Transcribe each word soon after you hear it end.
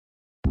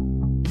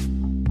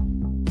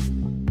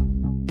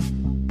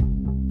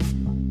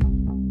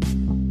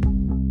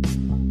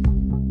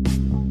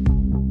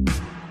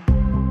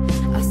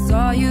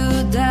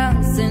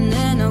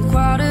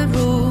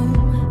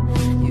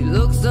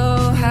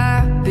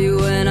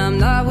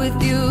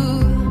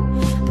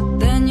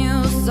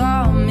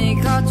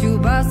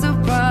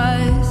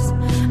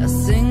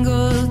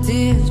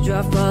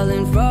are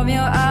falling from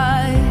your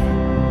eye.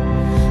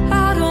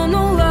 I don't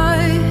know why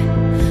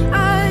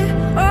I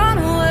run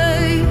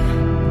away.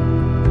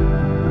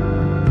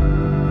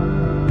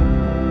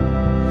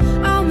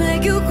 I'll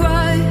make you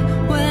cry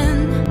when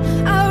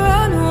I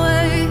run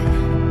away.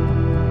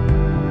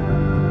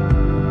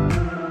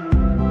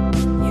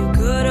 You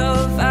could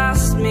have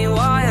asked me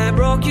why I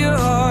broke your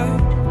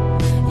heart.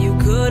 You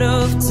could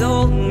have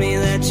told me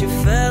that you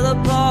fell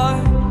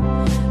apart.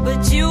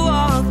 But you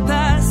walked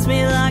past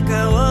me like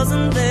I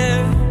wasn't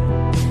there,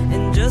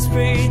 and just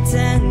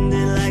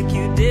pretended like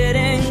you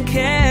didn't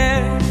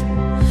care.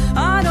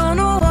 I don't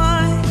know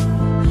why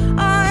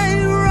I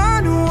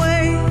run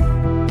away.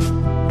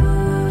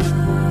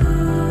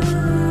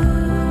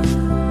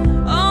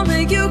 I'll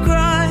make you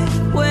cry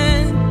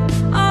when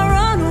I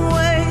run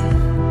away.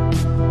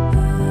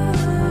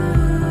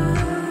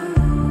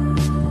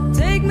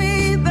 Take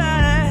me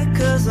back,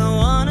 'cause I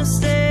wanna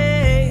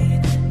stay.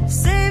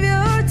 Save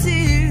your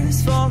tears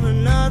for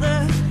another.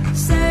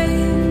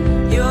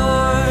 Save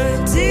your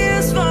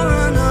tears for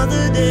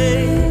another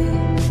day.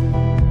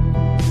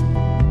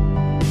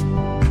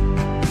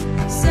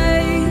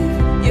 Save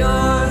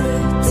your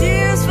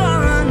tears for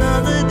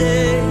another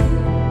day.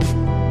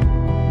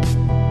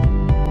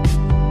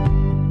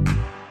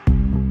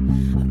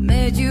 I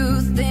made you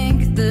think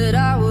that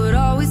I would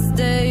always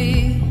stay.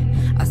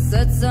 I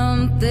said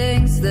some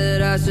things that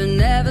I should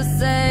never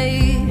say.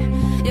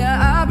 Yeah,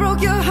 I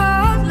broke your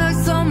heart like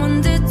someone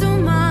did to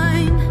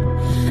mine,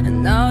 and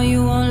now you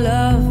won't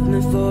love me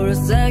for a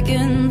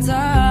second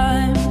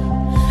time.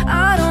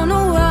 I don't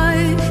know why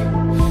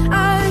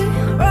I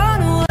run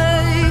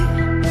away.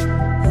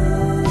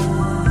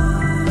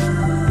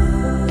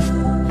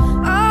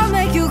 I'll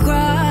make you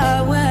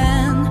cry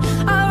when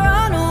I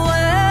run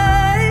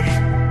away.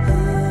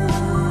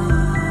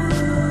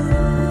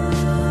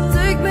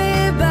 Take me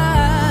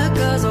back,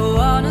 'cause I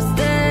wanna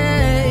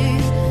stay.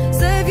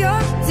 Save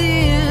your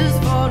tears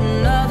for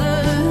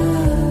another.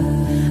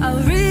 I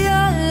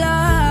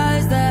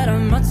realize that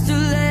I'm much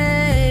too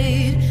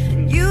late,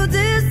 and you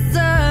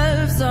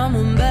deserve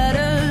someone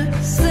better.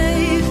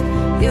 Save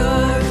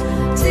your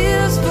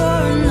tears for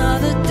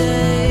another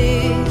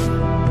day.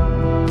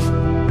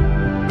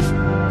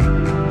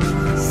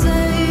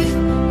 Save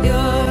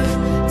your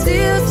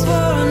tears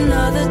for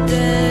another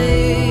day.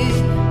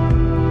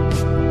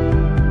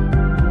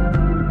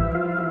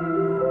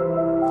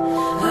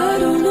 I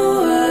don't know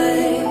why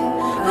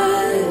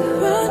I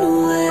run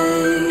away.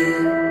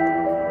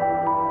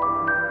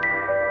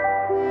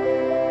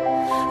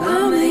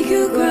 I'll make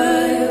you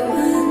cry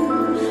when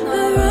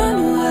I run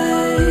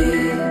away.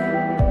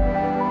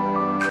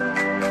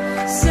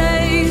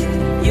 Save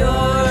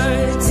your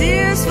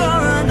tears for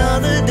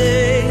another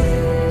day.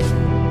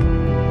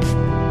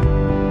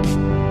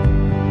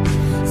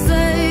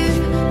 Save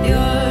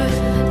your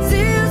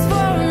tears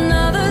for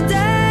another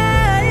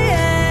day.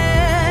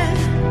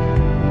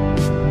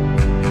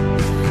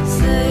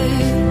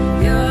 Save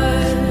your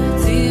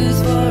tears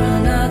for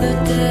another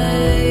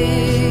day.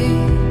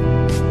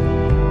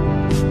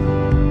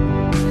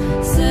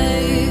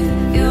 Save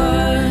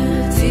your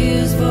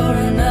tears for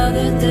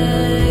another day.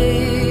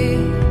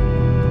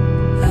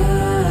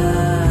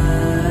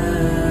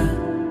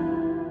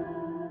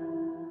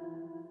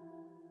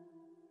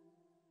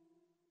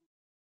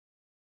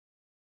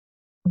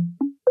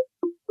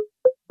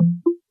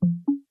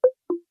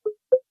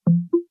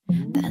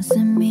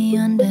 Dancing me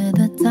under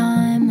the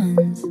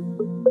diamonds,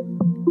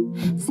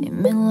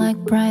 seeming like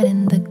pride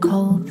in the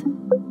cold.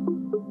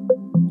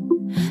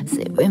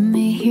 Sit with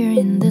me here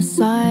in the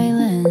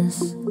silence.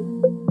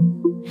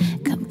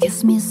 Come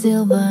kiss me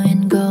silver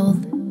and gold.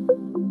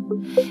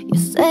 You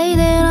say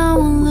that I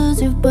won't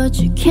lose you, but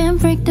you can't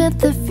predict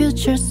the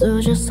future. So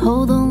just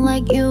hold on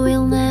like you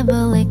will never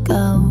let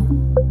go.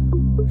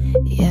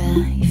 Yeah,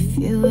 if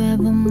you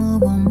ever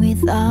move on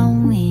without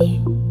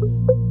me,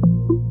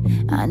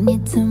 I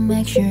need to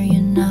make sure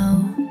you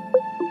know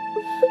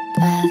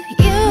that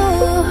you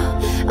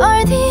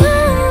are the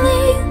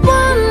only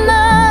one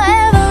I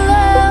ever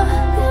love.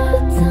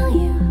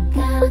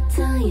 Gotta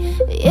tell you.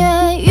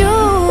 Yeah, you.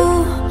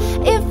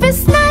 If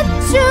it's not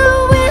you,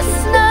 it's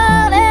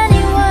not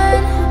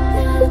anyone.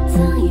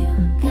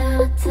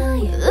 Gotta tell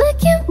you.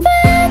 Looking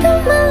back on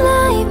my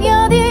life,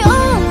 you're the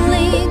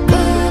only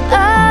good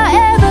I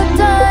ever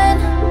done.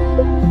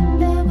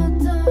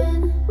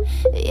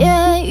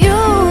 Yeah, you.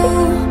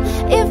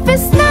 If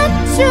it's not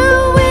you,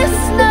 it's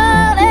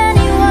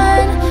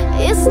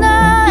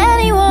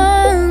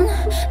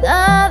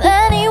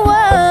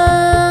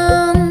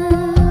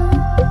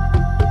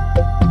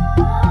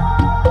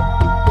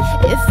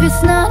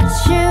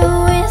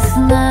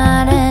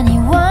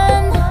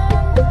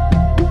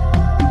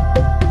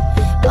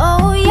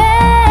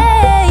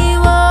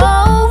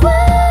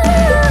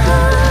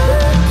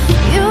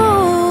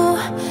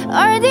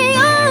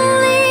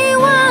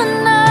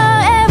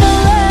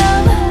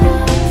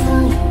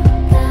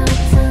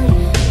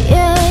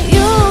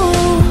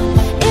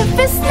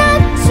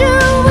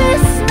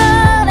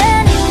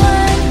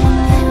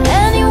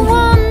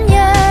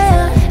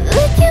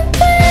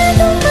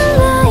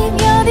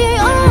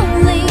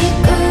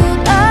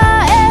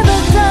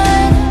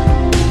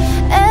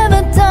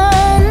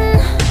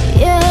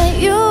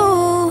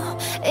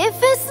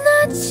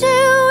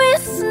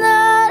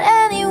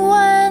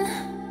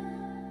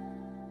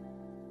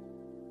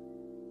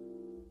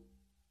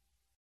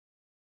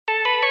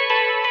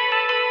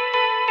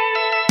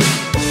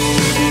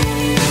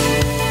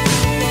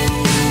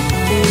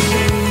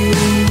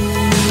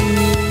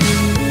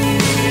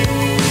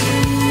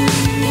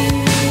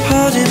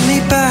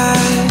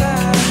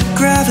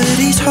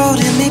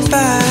holding me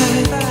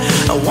back.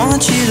 I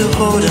want you to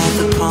hold out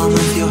the palm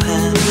of your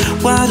hand.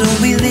 Why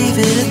don't we leave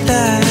it at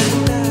that?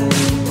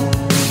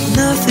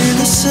 Nothing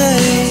to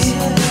say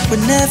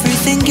when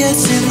everything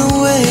gets in the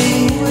way.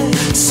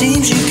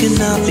 Seems you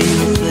cannot be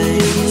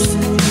replaced,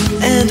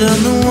 and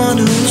I'm the one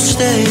who will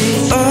stay.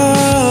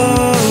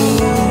 Oh,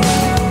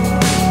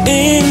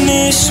 in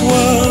this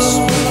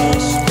world,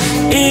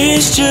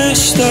 it's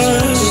just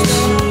us.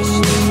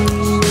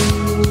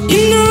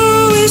 You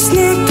know it's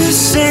not the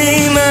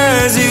same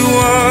as it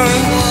was.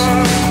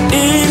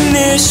 In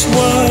this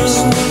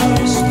world,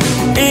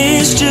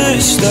 it's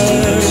just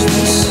us.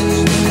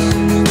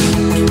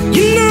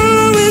 You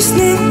know it's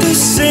not the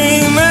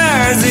same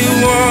as it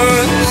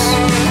was.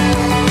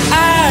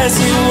 As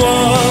it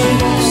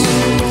was.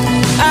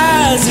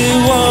 As it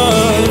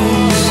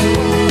was.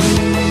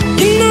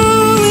 You know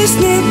it's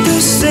not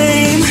the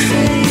same.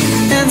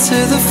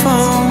 Answer the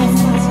phone.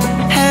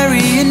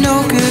 Harry, you're no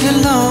good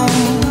alone.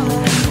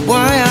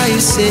 Why are you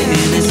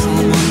sitting at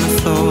home on the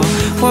floor?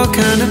 What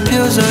kind of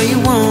pills are you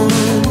on?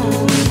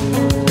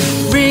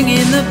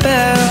 Ringing the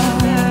bell,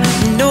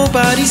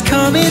 nobody's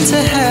coming to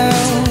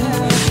help.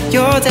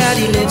 Your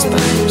daddy lives by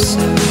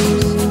himself,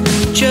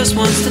 just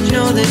wants to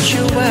know that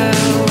you're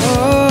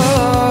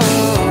well.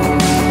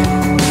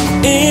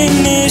 In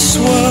this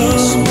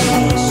world,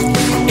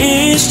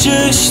 it's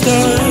just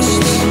us.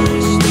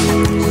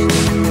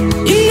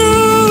 You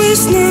know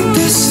it's not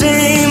the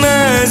same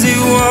as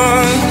it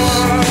was.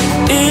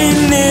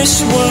 In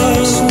this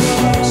world,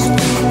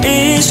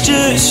 it's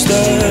just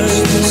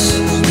us.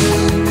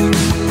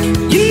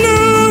 You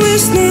know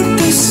it's not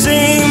the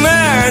same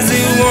as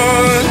it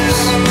was.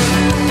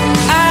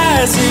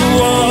 As it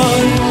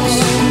was.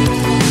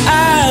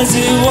 As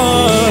it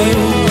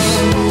was.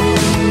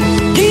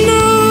 You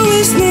know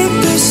it's not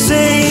the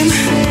same.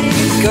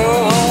 Go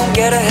home,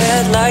 get a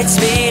headlight,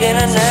 speed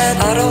internet.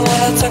 I don't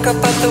wanna talk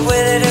about the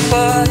way that it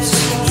was.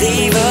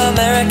 Leave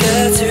America,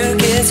 2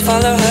 kids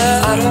follow her.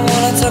 I don't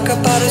wanna talk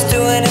about us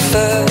doing it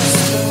first.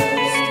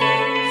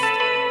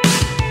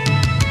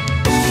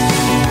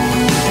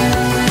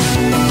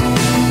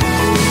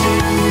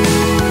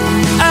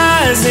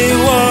 As it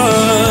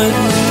was.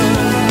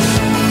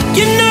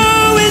 You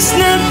know it's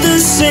not the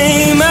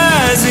same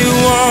as it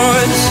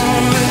was.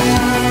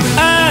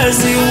 As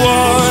it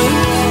was.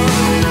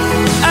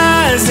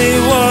 As it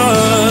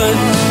was.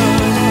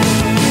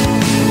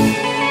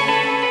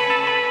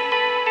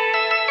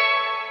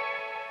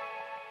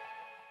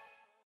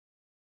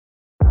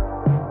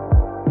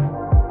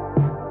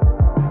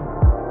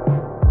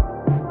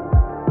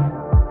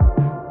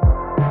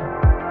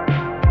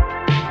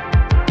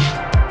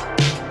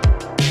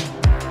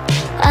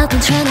 I've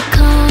been trying to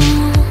call.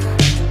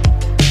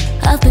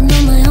 I've been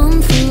on my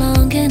own for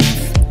long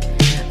enough.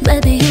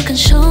 Maybe you can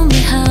show me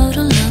how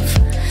to love.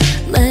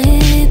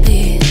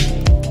 Maybe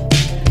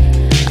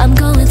I'm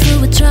going through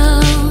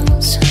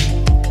withdrawals.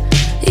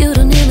 You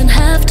don't even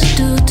have to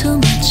do too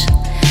much.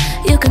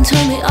 You can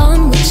turn me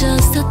on with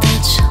just a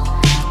touch,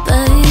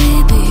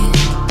 baby.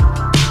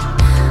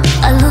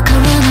 I look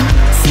around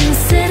and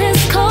since it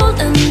is cold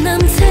and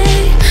empty,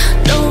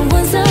 no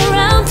one's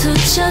around to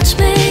judge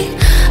me.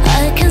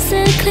 I can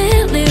see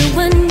clearly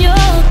when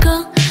you're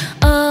gone.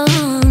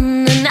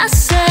 And I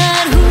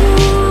said,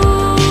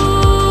 ooh,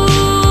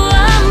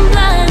 I'm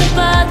blinded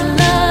by the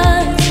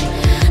lights.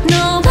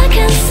 No, I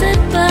can't sit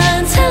by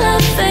until I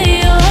feel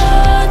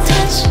your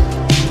touch.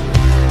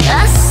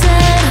 I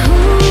said,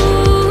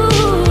 ooh,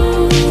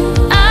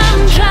 I'm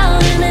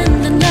drowning in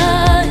the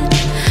night.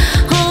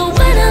 Oh,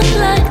 when I'm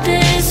like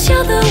this,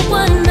 you're the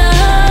one I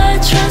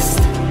trust.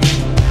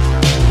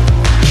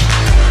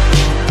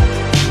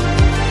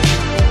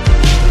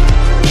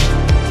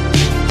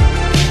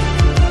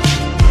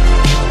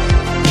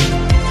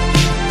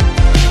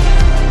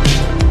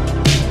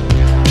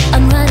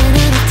 I'm running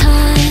out of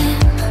time,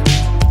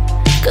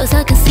 'cause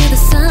I can see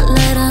the sun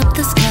light up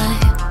the sky.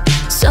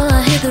 So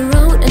I hit the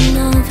road in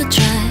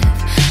overdrive,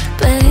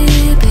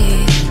 baby.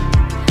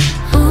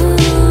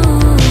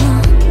 Ooh,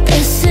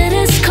 this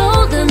city's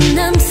cold and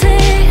empty.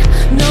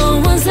 No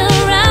one's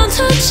around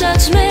to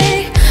judge me.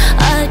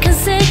 I can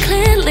see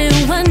clearly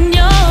when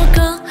you're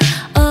gone.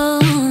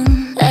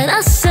 And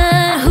I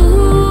said,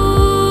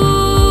 ooh,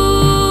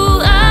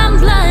 I'm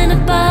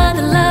blinded by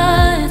the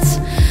lights.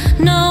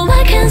 No,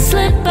 I can't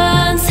slip by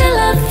until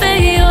I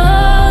feel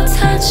your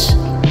touch.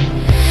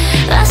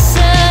 I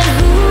said,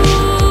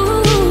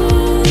 ooh,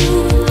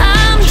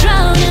 I'm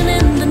drowning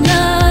in the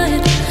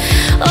night.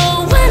 Oh,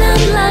 when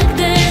I'm like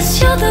this,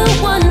 you're the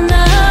one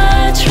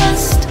I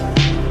trust.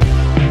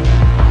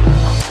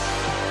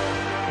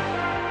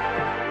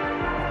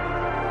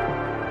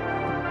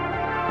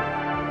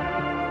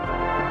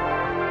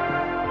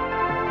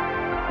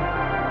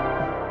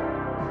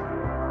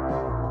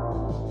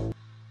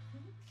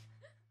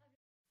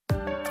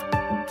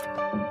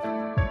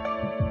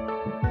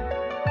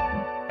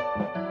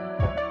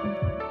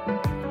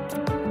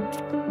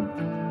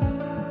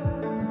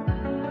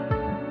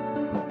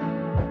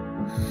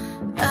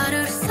 I do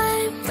the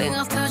same thing.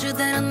 I've told you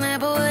that I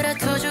never would. I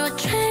told you I'd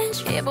change,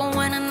 even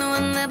when I knew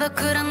I never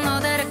could I know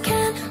that I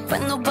can't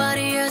find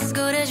nobody as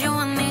good as you?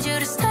 I need you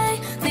to stay,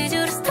 need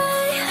you to stay.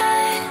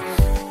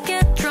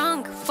 Get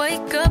drunk,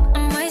 wake up,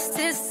 I'm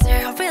wasted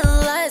still. I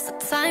realize the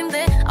time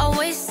that I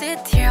wasted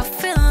here. I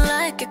feel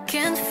like you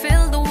can't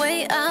feel the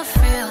way I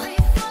feel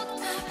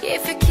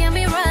if you can't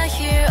be right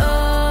here.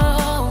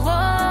 Oh,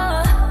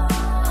 oh,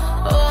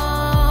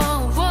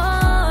 oh, oh,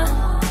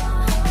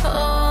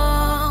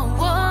 oh,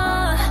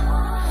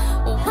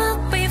 oh. We'll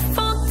be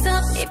fucked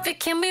up if you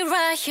can't be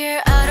right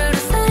here. I do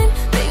the same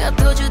thing. I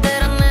told you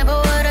that I never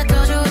would. I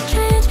told you would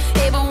change.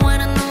 Even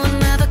when I knew I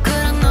never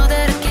could, I know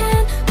that I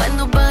can't find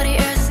nobody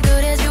else as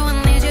good as you. I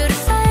need you to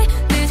stay,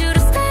 need you to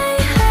stay.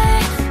 Hey,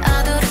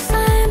 I do the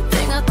same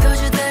thing. I told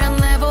you that I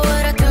never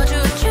would. I told you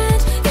would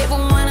change.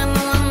 Even when I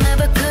knew I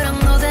never could, I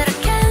know that I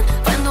can't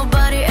find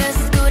nobody else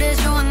as good as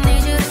you. I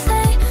need you to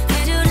stay,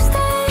 need you to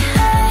stay.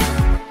 Hey,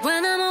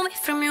 when I'm away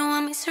from you, I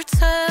miss your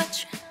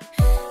touch.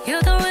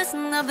 You're the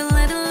reason I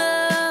believe in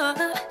love.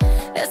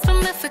 It's been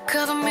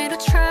difficult for me to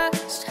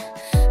trust,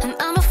 and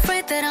I'm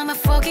afraid that I'ma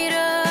fuck it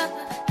up.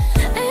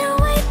 Ain't no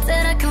way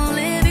that I can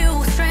leave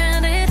you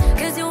stranded,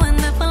 cause you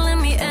end up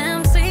leaving me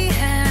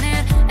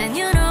empty-handed. And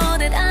you know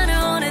that I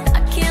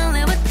can't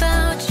live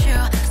without you.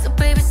 So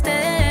baby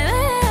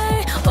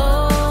stay.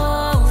 Oh,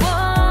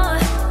 oh,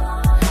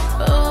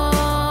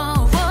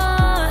 oh,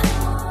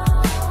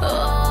 oh,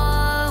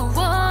 oh,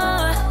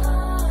 oh.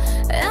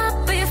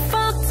 I'll be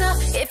fucked up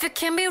if you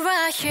can't be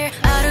right here.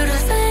 I do the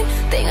same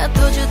thing. I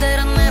told you that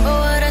I never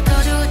would. I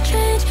told you would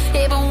change.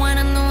 Even when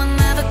I knew I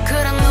never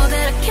could, I know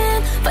that I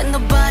can't find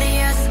nobody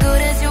else as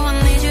good as you. I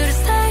need you to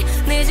stay,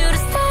 need you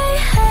to stay.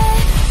 Hey,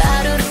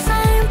 I do the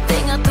same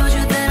thing. I told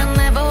you that I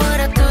never would.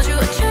 I told you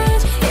would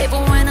change.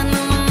 Even when I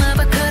knew I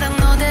never could, I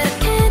know that I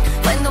can't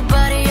find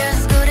nobody else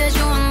as good as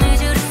you. I need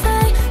you to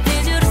stay,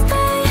 need you to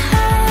stay.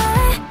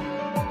 Hey.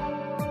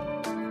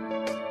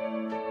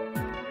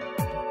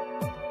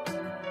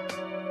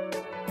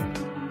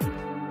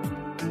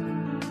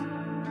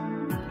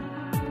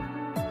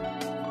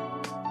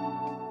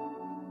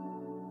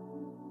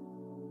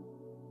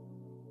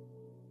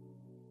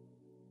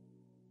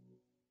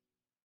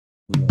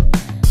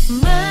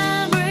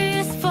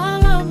 Memories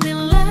follow me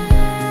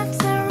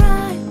left and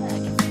right.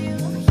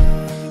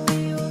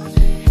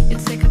 You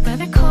take up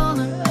every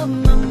corner of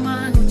my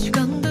mind. What you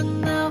gonna do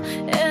now?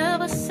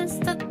 Ever since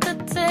the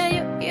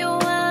day you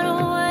went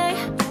away,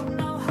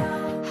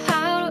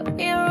 how to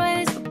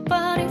erase the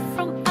body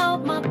from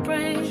out my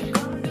brain.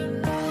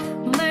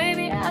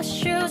 Maybe I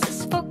should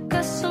just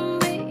focus on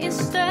me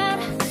instead.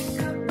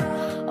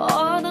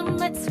 All the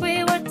nights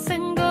we were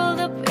tangled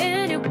up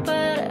in your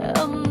bed.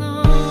 Oh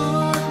no,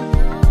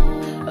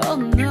 oh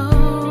no.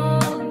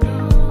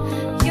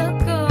 You're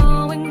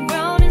going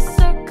round in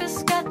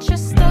circles, got you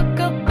stuck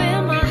up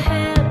in my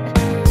head.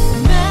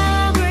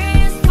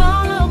 Memories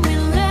follow me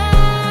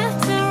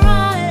left and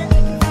right.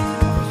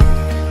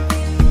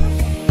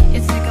 You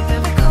take up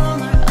every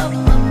corner of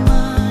my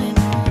mind.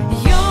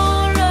 Your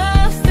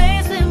love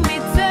stays with me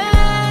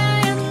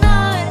day and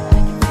night.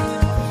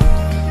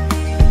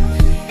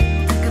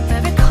 Take up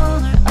every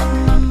corner of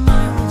my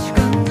mind. What you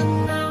gonna do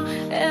now?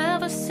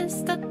 Ever since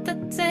the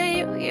day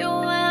you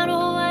went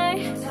away,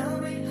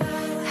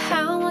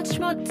 how much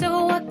more do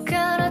I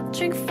gotta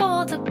drink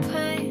for the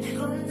pain?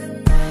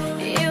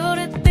 You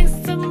did things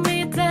to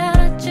me that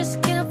I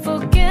just can't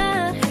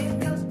forget.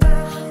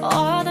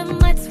 All the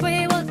nights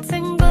we were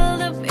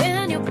tangled up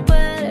in your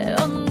bed.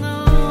 Oh no,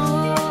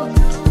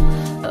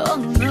 oh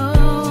no.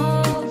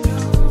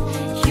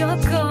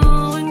 You're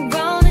going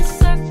round in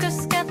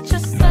circles, got you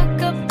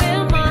stuck up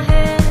in my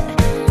head.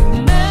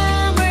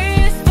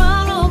 Memories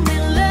follow me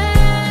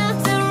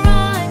left and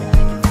right.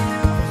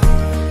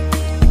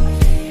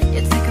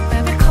 You take up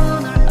every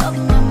corner of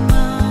my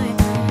mind.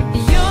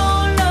 Your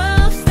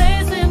love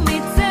stays with me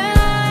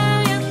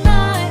day and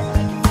night.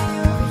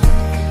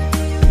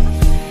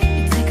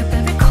 You take up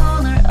every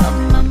corner of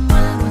my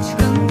mind. What you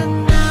gonna do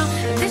now?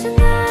 Did you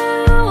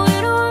know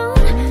you're the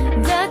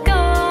one that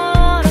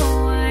got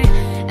away?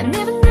 And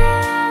even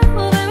now,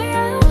 baby,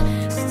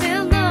 I'm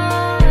still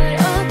not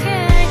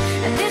okay.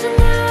 And did you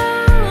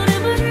know that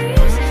my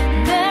dreams,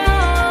 they're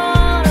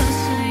all the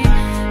same?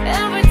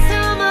 Every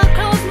time I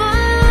close my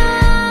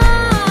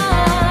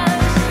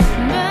eyes,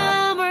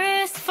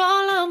 memories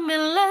follow me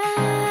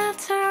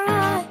left and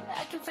right.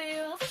 I can feel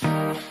you over here,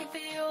 I can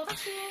feel you over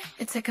here.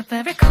 You take up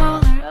every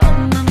corner of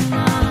my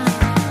mind.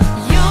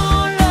 Your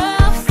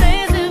love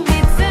stays with me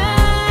day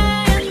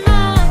and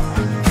night.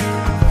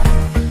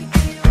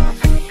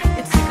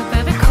 You take up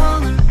every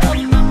corner of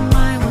my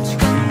mind. What you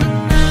gonna do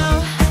now?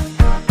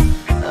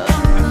 Oh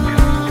no.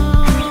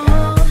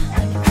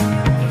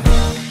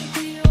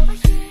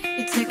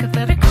 You take up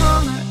every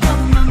corner of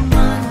my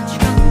mind. What you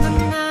gonna do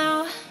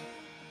now?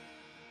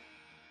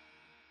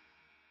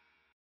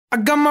 I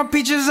got my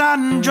peaches out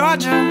in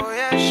Georgia. Oh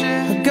yeah,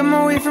 shit. I got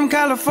my weed from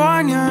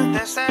California.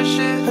 That's that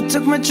shit. I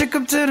took my chick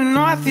up to the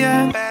north,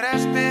 yeah.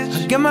 Badass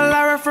bitch. I get my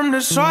Lyra from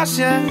the source,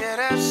 yeah. Yeah,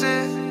 that's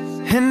it.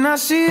 And I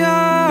see you,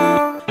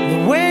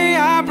 the way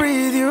I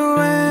breathe you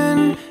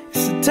in.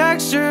 It's a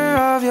texture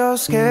of your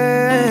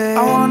skin.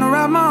 I wanna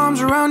wrap my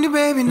arms around you,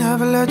 baby,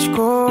 never let you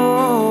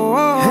go.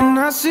 And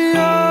I see,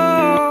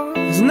 oh,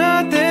 there's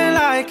nothing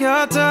like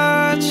your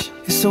touch.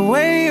 It's the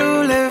way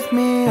you lift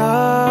me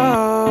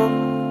up,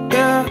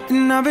 yeah.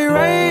 And I'll be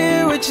right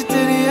here with you to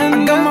the end.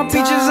 I got my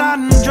peaches out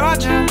in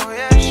Georgia.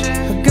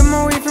 I got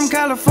my weed from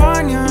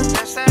California. I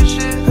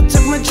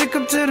took my chick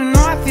up to the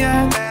north,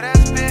 yeah. I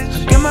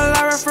get my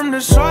Lyra from the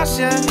source,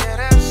 yeah.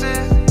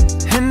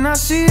 And I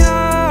see,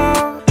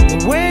 oh,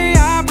 the way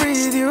I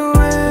breathe you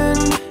in,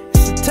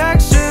 it's the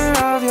texture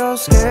of your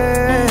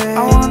skin.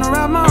 I wanna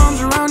wrap my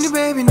arms around you,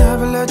 baby,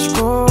 never let you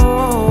go.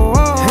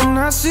 And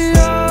I see,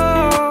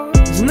 oh,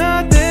 there's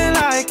nothing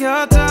like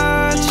your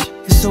touch.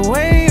 It's the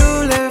way you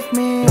lift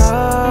me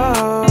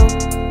up,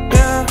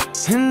 yeah.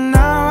 And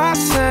now I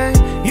say,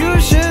 you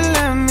should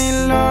let me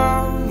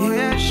love you.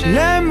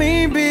 Let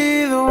me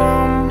be the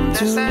one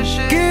to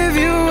give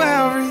you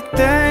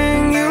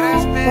everything you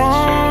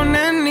want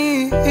and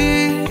need.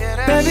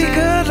 Baby,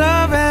 good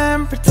love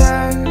and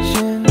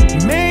protection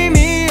made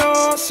me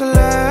your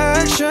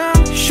selection.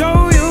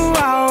 Show you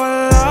how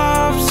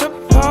love's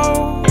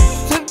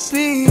supposed to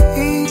be.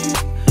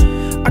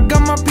 I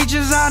got my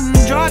peaches out in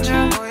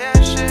Georgia. I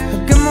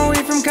got my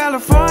weed from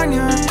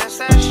California. I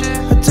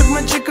took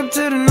my chick up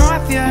to the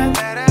north, yeah. I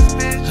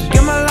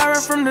get my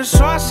Lyra from the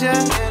source,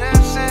 yeah.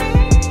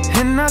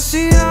 And I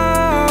see,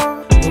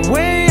 oh, the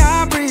way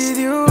I breathe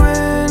you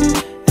in,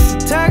 it's the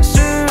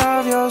texture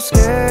of your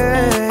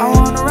skin. I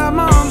wanna wrap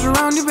my arms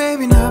around you,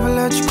 baby, never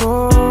let you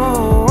go.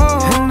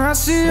 And I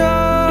see,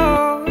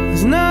 oh,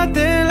 there's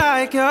nothing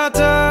like your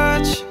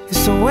touch.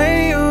 It's the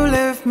way you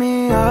lift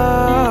me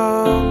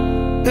up,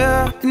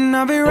 yeah. And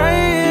I'll be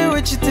right here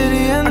with you to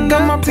the end. I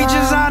got my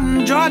peaches out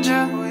in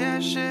Georgia. Oh yeah,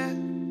 shit.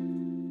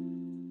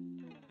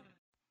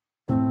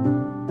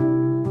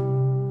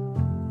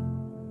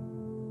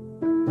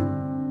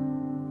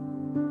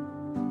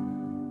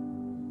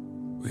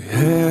 We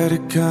had a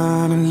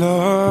kind of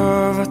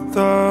love, I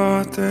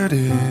thought that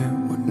it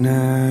would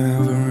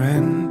never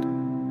end.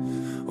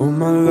 Oh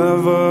my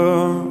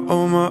lover,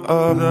 oh my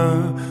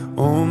other,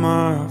 oh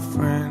my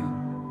friend.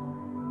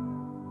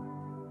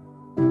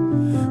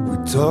 We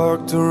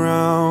talked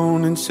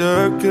around in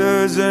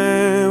circles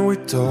and we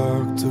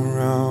talked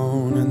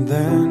around, and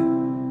then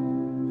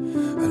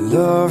I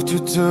loved you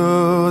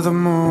to the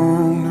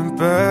moon and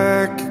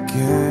back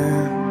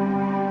again.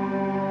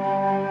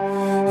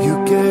 You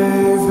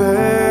gave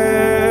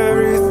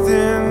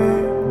everything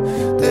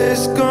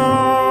this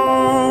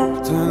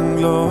golden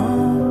glow.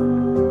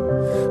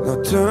 Now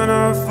turn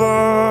off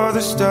all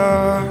the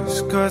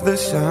stars, 'cause the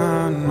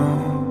sun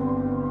knows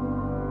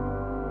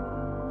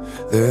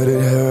that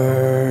it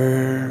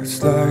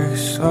hurts like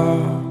so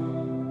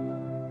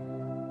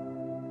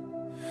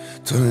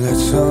to let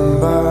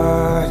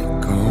somebody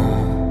go.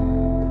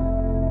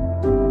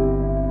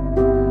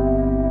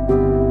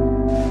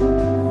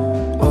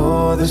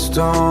 All the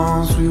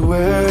storms we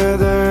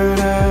weathered,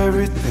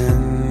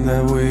 everything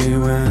that we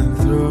went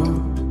through.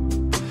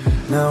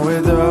 Now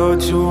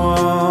without you,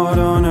 what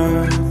on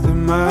earth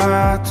am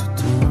I to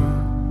do?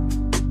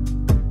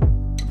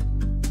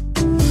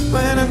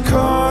 When I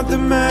called the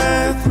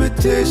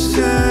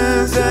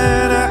mathematicians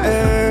and I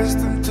asked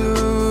them to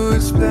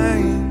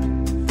explain,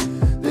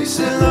 they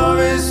said love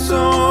is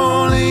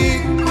only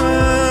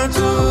equal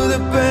to the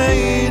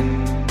pain.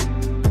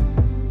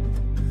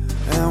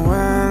 And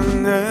when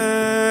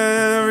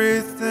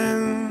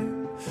everything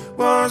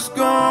was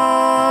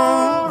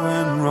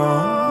going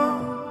wrong,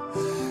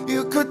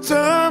 you could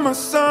turn my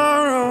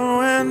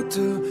sorrow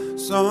into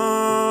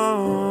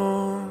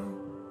song.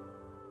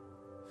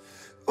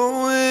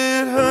 Oh,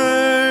 it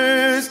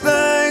hurts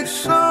like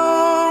so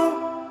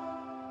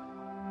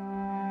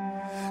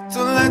to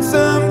let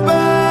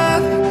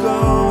somebody go.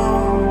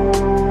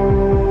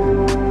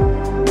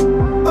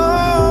 Oh,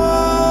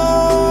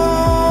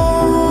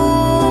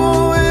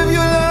 if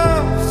you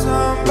love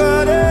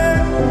somebody,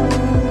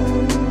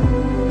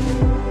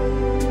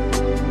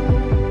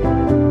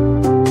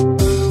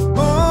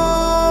 oh,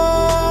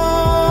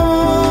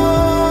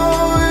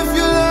 if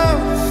you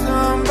love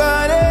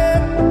somebody,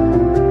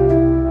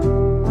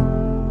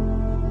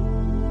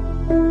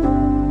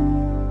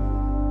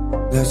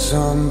 let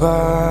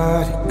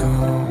somebody go.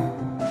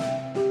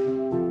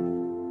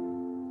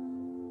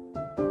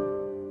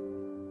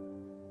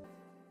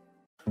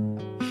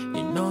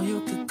 You know you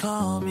could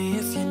call me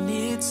if you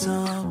need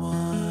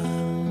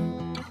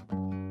someone.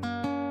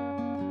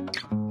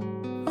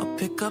 I'll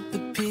pick up the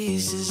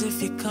pieces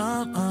if you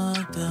come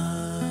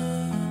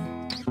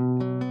undone.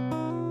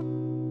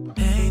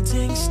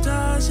 Painting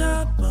stars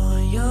up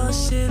on your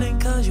ceiling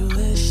 'cause you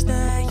wish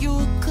that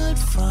you could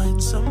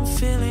find some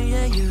feeling.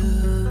 Yeah, you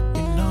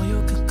know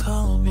you could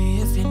call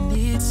me if you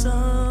need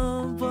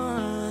someone.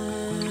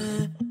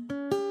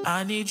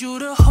 I need you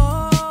to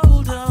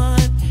hold on.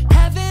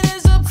 Heaven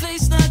is a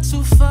place not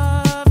too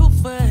far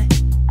away.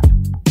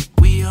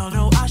 We all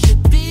know I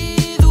should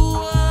be the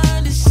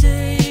one to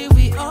say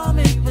we all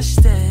make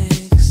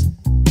mistakes.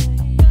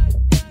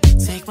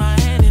 Take my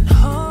hand and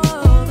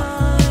hold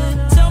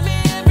on. Tell me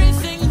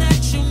everything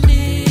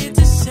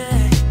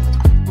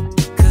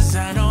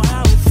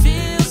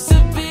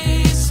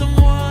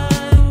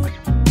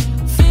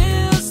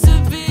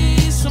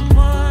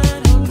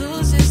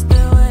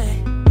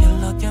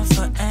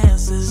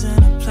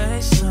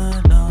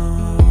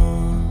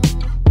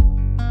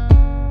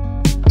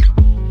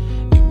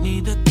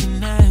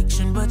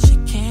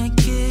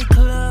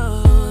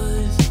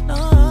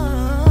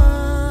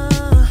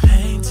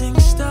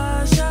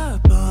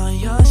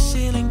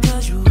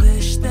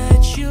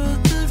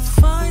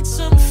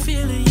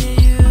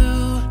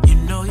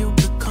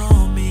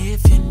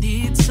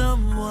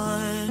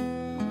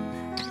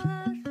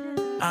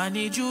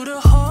you to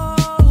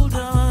hold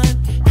on.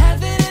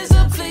 Heaven is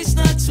a place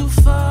not too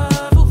far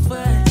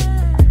away.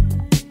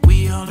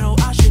 We all know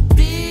I should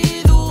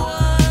be the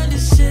one to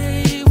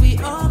say we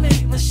all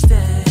make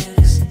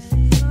mistakes.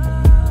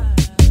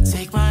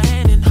 Take my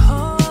hand and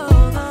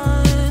hold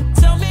on.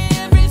 Tell me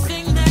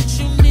everything that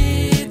you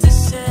need to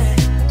say.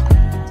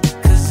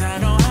 'Cause I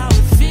know how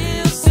it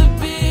feels to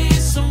be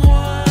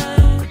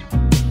someone.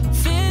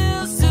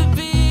 Feels to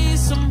be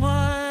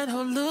someone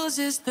who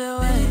loses their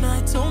way.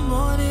 Night till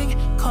morning,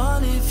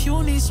 call if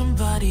you need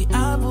somebody.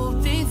 I will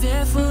be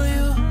there for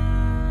you.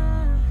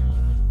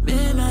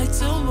 Midnight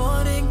till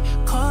morning,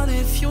 call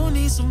if you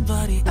need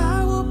somebody.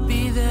 I will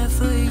be there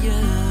for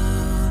you.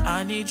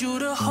 I need you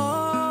to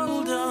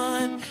hold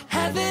on.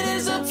 Heaven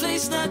is a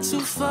place not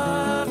too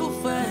far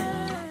away.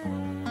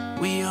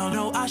 We all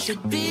know I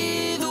should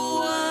be the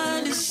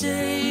one to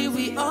say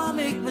we all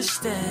make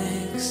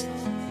mistakes.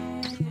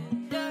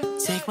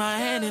 Take my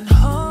hand and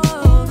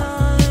hold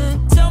on.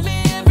 Tell me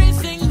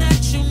everything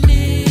that you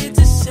need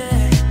to say.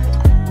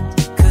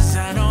 'Cause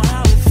I know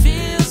how it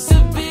feels to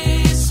be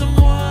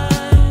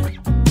someone.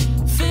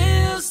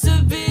 Feels to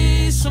be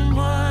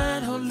someone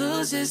who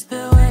loses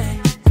their way.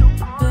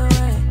 Their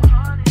way.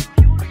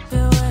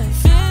 Their way.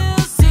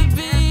 Feels to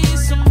be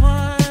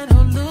someone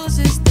who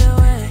loses their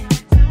way.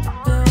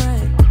 Their way.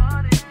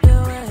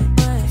 Their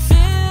way.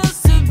 Feels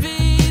to be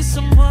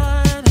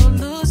someone who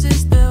loses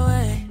their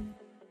way.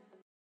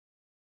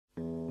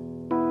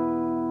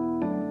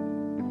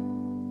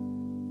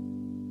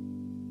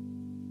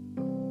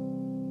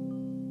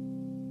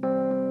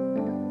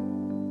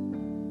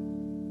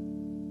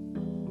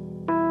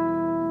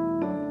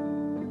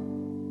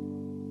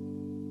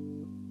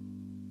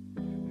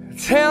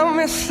 Tell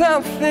me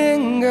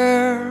something,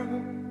 girl.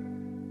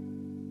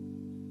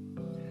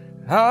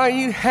 Are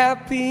you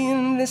happy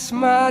in this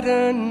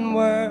modern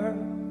world?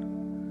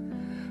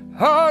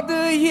 Or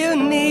do you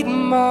need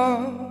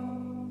more?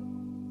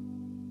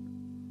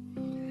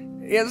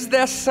 Is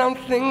there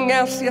something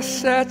else you're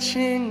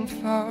searching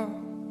for?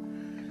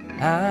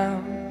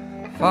 I'm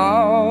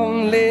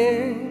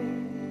falling.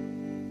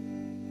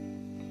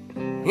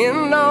 In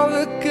all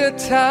the good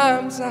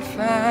times I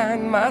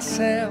find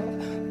myself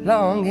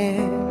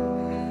longing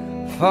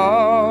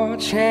for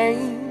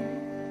change.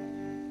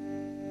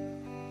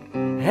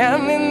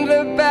 And in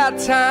the bad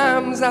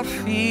times I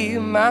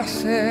feel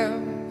myself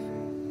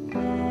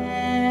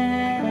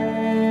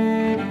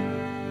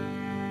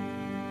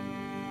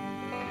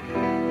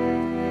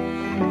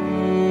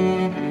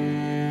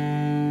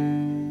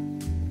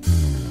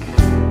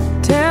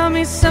Tell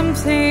me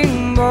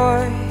something,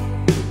 boy.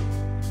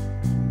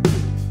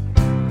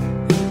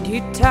 Ain't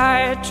you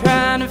tired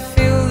trying to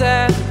fill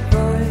that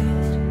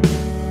void?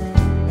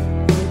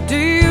 Do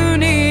you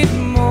need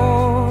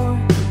more?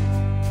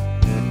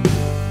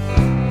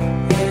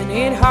 Ain't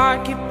it hard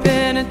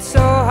keeping it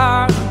so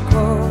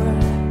hardcore?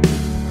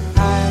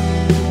 I'm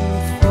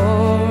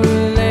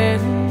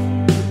falling.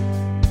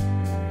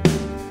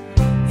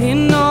 In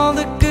all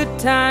the good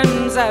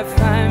times I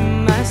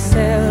find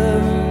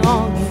myself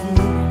longing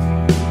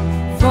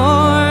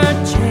for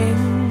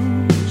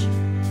change.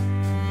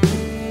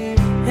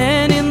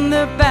 And in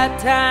the bad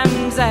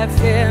times I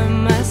fear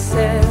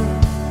myself.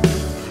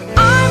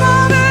 I'm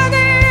over the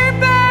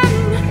deep end,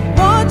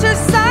 watch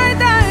as I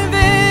dive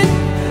in.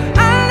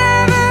 I'll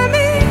never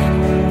meet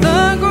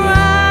the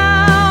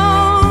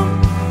ground.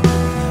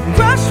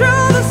 Crush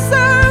through the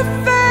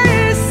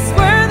surface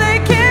where they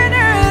can't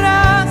hurt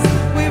us.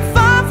 We're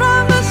far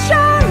from the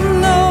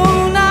shallow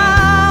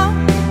now.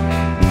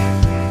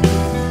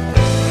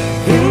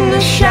 In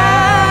the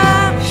shallow,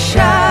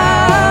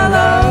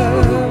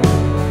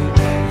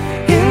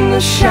 in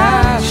the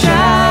shallow,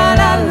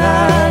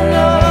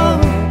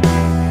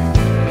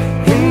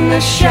 in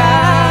the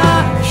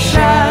shallow,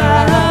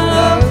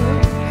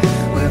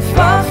 we're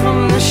far from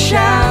the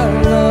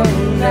shallow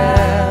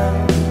now.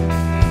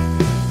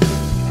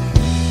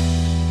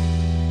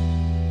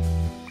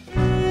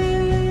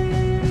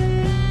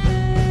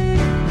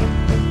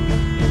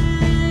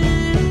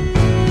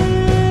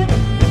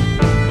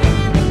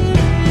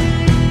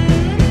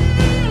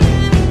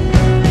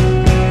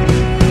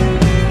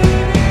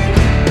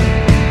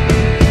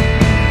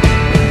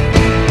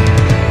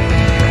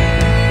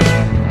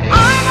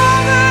 I'm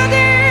over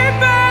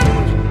deep end,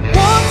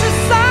 watch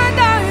as I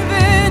dive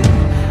in.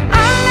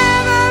 I'll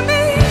never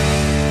meet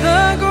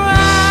the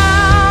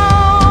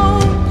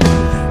ground.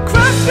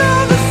 Crush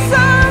through the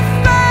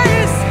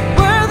surface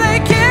where they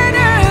can't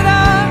hurt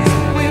us.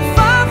 We're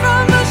far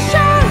from the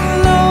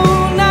shallow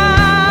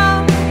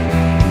now.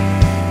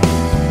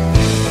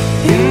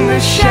 In the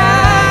shallow,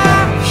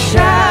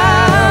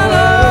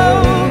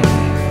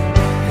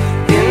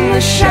 in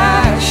the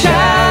shallow,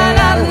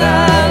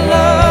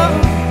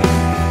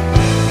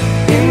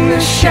 in the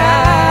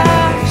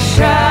shallow,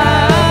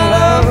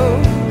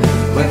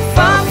 we're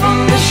far from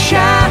the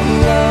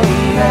shallow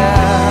now.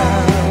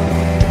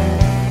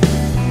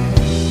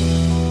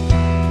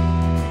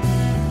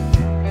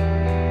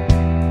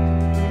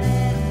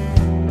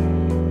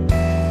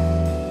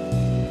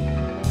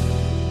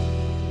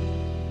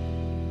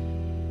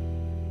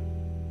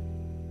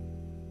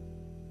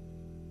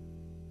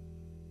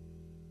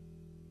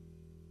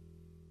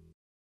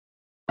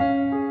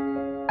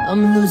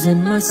 I'm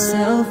losing my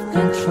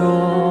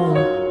self-control.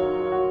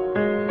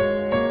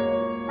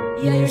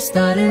 Yeah, you're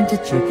starting to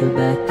trickle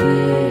back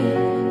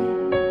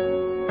in,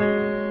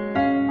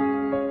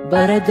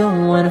 but I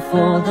don't wanna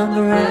fall down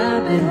the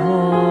rabbit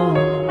hole.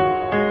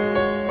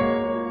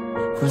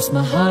 Cross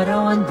my heart, I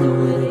won't do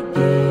it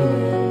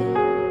again.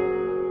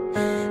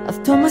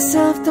 I've told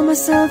myself,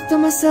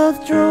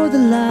 draw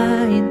the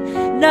line.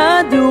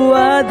 Now do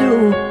I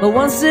do, but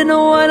once in a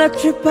while I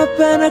trip up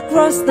and I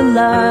cross the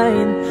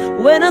line.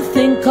 When I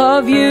think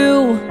of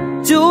you,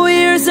 2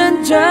 years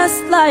and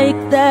just like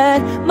that,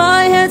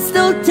 my head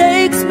still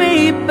takes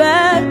me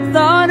back.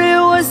 Thought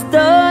it was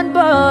done,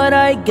 but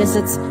I guess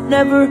it's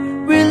never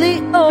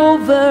really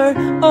over.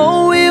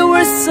 Oh, we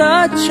were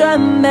such a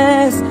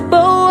mess,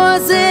 but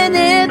wasn't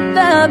it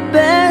the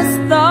best?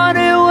 Thought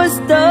it was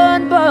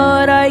done,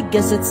 but I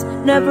guess it's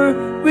never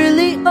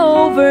really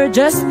over.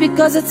 Just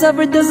because it's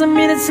over doesn't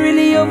mean it's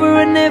really over.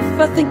 And if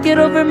I think it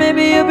over,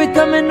 maybe you'll be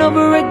coming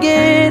over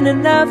again.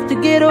 And after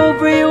get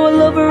over you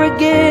all over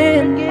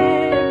again.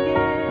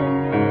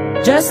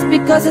 Just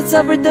because it's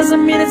over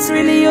doesn't mean it's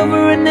really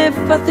over. And if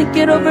I think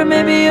it over,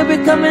 maybe you'll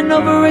be coming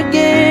over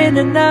again.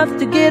 And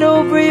after get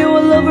over you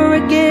all over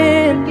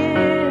again.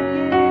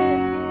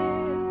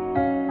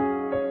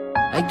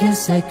 I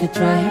guess I could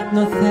try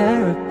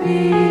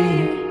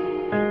hypnotherapy.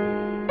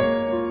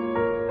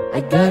 I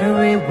gotta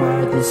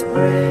rewire this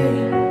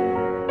brain,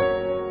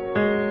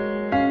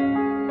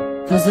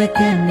 'cause I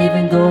can't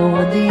even go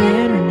on the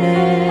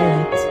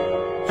internet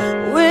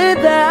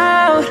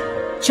without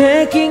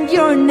checking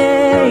your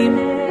name.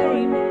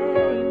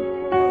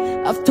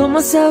 I've told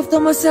myself,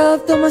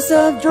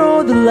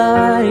 draw the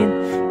line.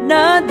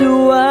 Now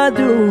do I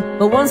do,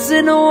 but once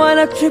in a while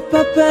I trip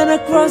up and I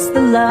cross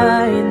the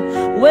line.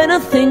 When I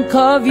think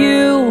of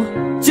you,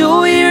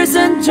 2 years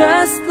and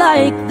just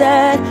like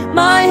that,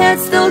 my head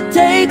still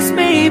takes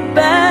me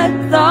back.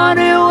 Thought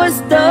it was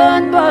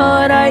done,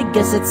 but I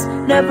guess it's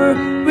never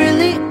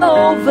really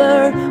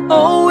over.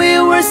 Oh, we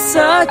were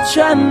such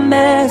a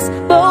mess,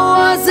 but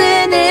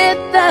wasn't it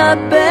the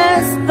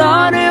best?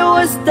 Thought it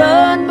was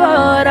done,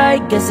 but I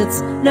guess it's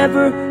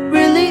never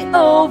really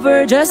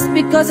over. Just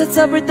because it's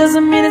over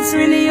doesn't mean it's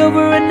really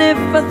over. And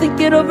if I think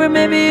it over,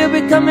 maybe you'll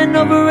be coming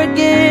over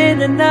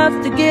again. And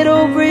after get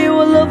over you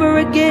all over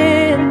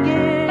again.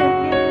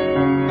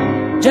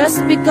 Just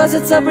because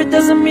it's over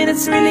doesn't mean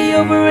it's really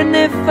over. And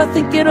if I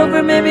think it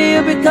over, maybe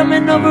you'll be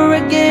coming over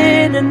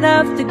again. And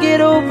after get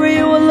over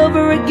you all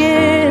over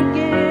again.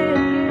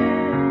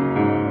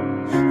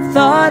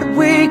 Thought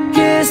we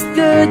kissed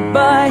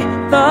goodbye,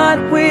 thought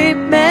we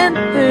meant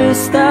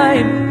this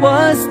time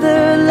was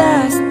the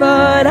last,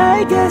 but I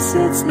guess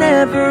it's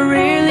never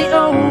really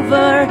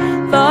over.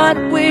 Thought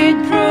we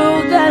drew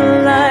that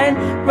line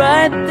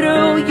right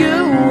through you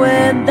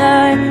and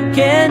I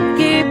can't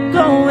keep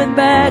going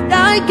back.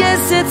 I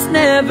guess it's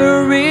never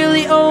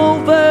really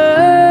over.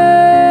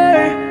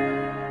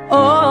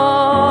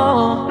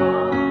 Oh,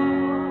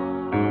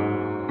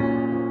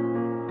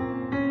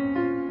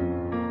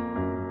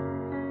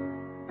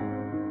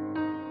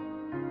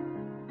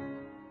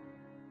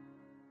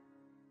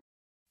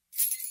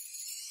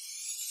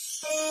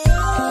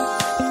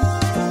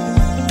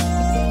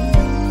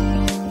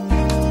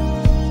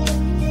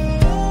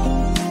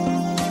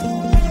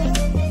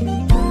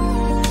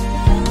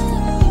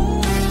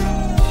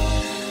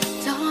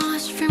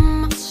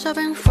 I've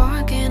been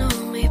forgetting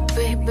on me,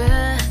 baby.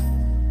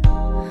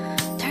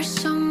 There's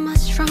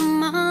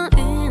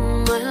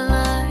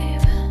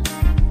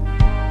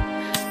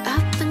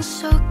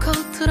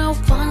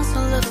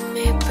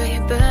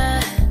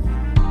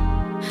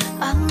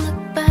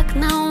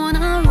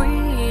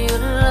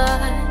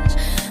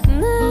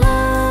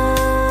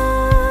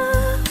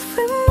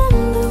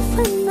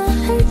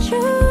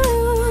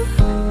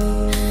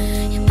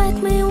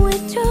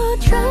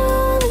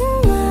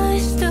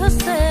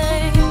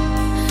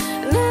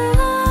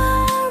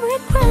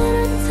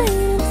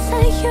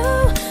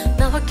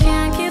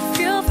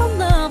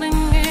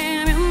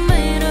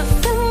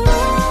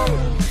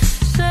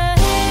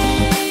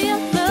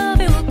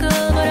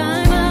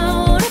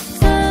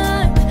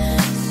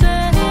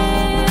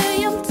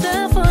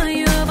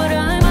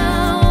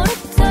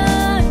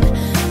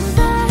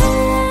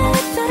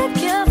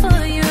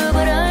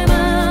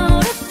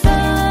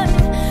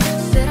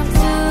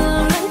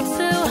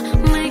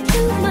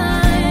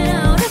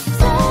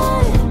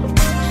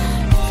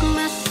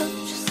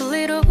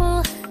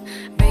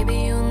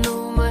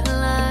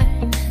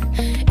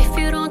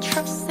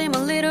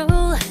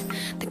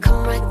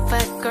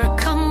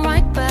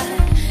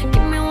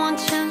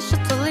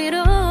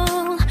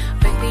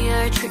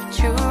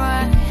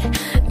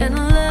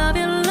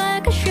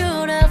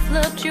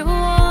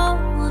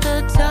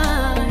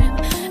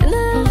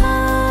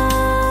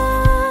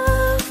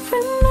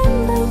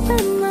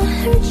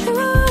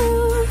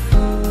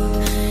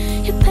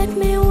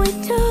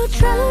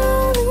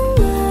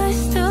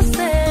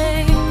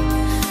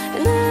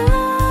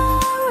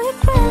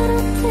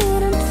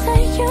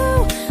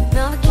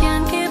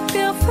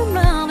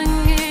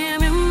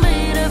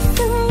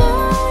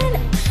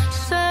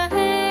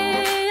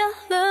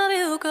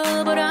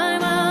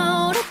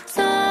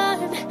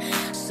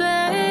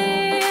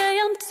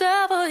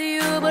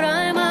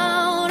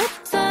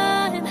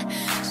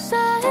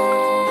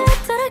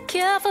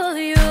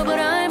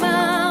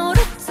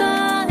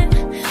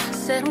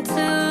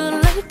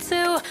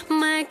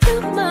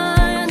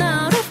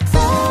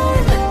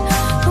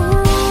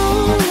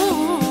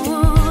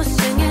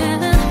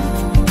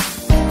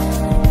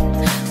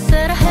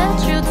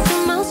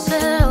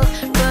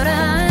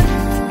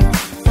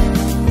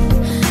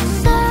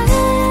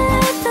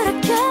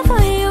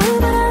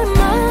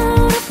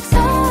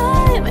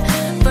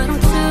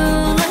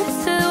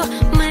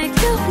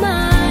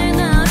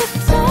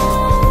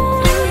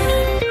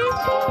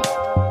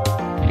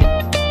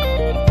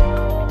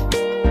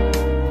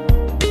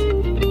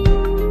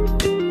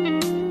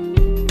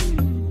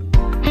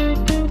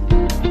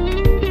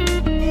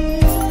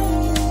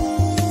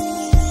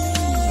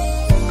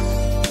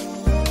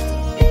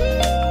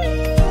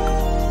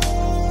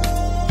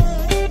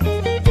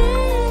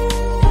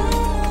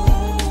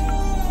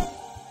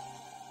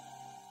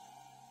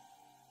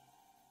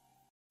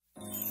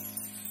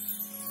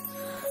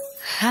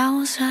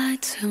was I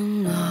to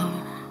know?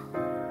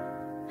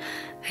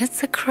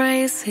 It's a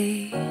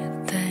crazy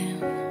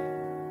thing.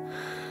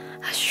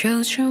 I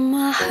showed you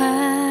my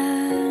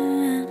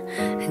hand,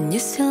 and you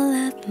still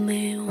let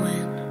me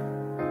win.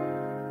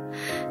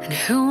 And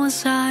who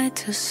was I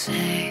to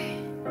say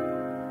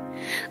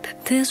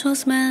that this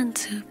was meant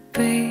to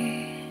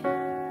be?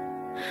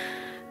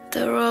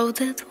 The road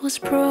that was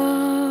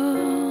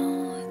broken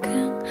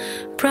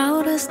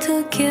brought us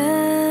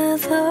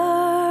together.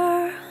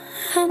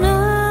 And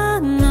I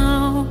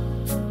know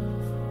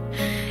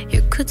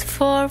you could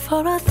fall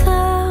for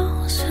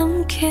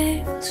 1,000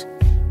 kings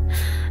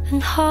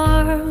and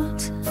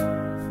hearts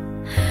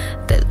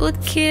that would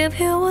give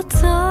you a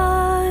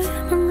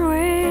diamond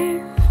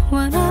ring.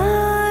 When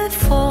I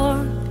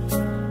fall,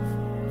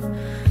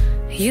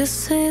 you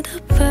see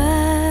the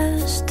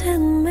best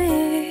in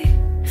me,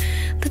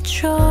 the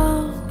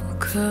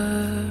Joker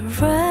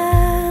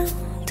and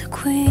the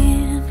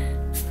Queen.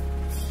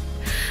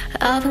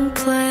 I've been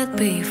played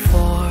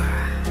before,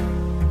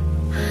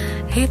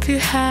 if you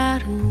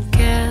hadn't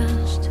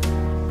guessed.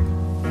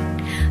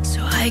 So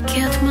I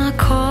kept my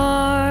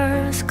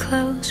cards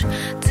close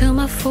to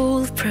my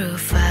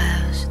foolproof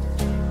vest.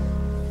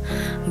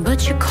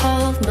 But you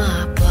called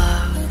my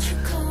bluff,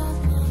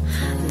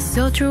 and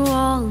so through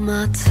all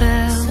my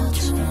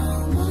tells.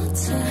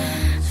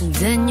 And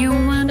then you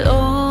went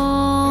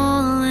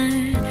all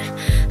in,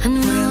 and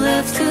we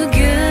left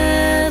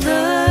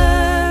together.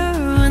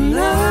 And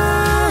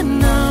I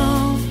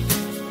know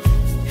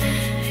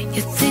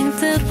you think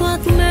that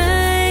what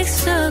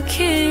makes a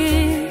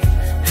king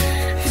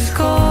is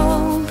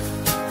gold,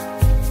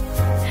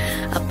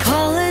 a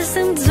polished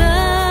and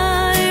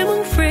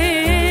diamond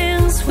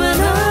rings. When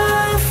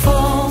I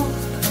fall,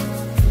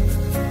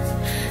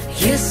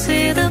 you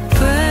see the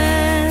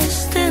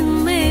best in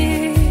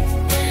me,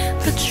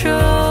 the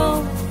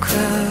Joker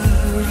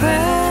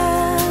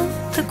and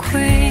the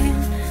Queen.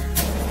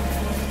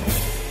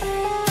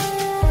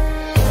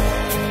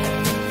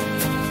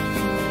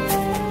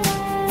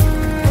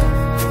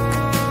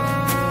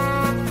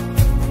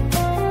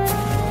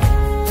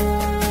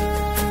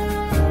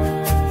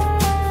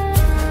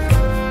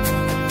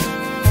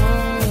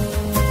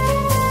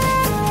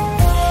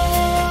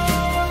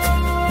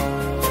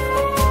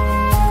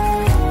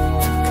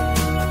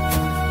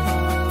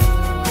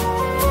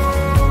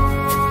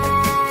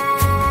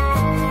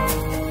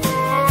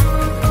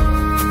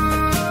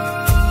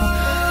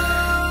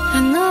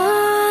 And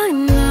I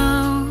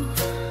know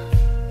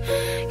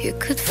you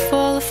could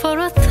fall for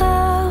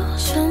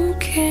 1,000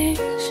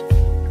 kings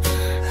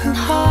and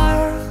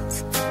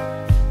hearts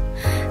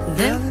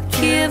that would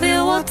give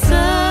you a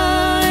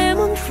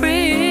diamond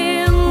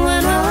ring.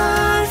 When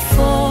I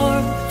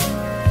fall,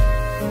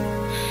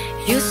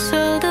 you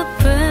saw the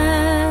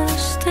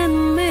best in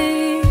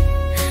me,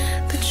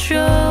 the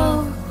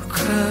Joker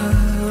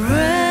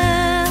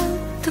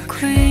and the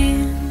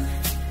Queen,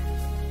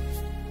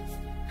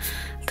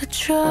 the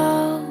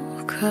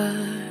Joker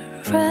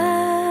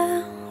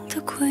and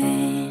the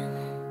Queen.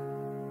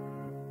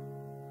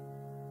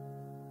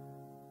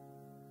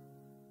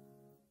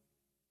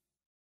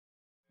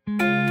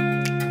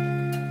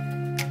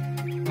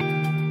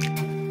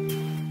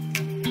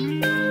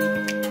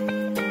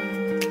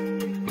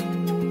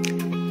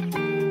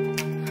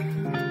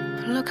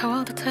 Look how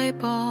all the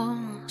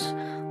tables,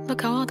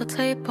 look how all the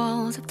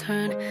tables have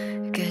turned.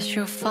 Guess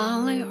you're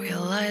finally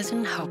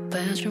realizing how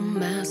bad you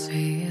messed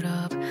it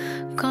up.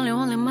 Girl, you're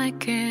only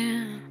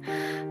making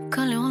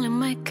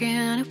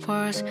it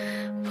worse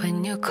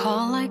when you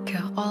call like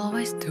you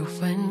always do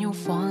when you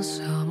want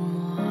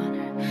someone.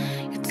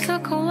 You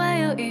took away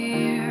your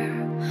ear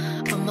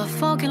on my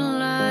fucking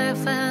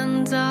life,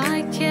 and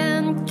I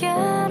can't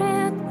get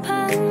it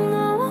back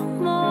no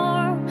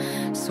more.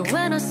 So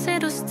when I see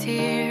those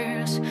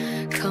tears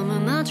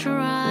coming out your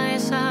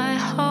eyes, I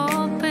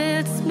hope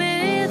it's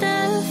me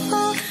that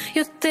fall.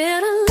 You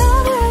didn't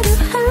love it, you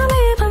had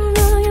me, but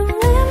now you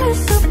leave me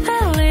so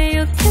badly.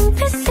 You can't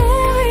be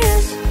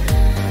serious,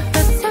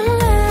 that's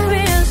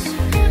hilarious.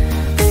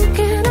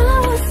 Thinking I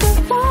was the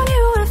one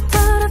you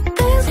after the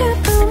things you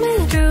put me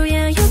through.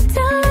 Yeah, you're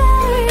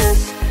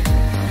delirious,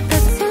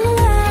 that's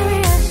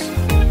hilarious.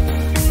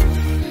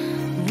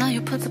 Now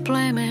you put the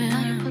blame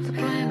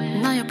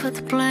in, now you put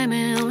the blame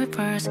in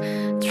reverse,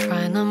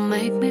 trying to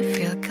make me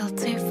feel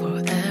guilty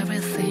for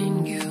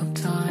everything you've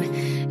done.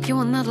 You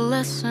another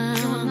lesson,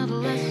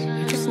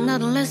 you're just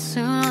another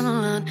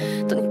lesson.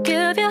 Don't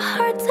give your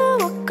heart to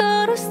a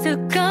God who still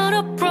got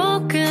a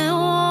broken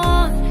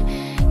one.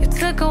 You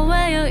took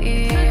away your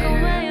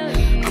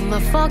ear on my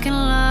fucking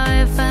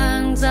life,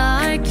 and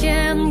I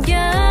can't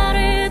get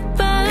it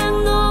back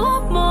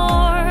no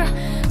more.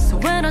 So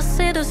when I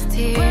see those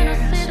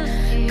tears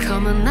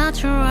coming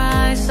out your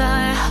eyes,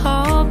 I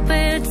hope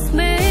it's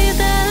me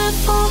that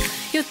fall.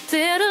 You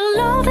didn't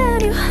love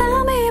it, you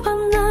had me, but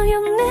now you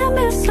need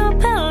me so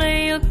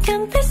badly. You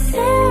can't be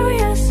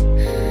serious,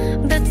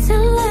 that's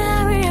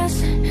hilarious.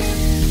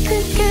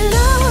 Thinking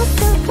I was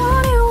the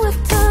one you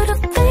after the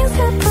things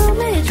you put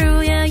me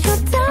through. Yeah,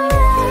 you're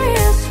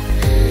delirious,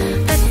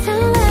 that's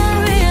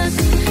hilarious.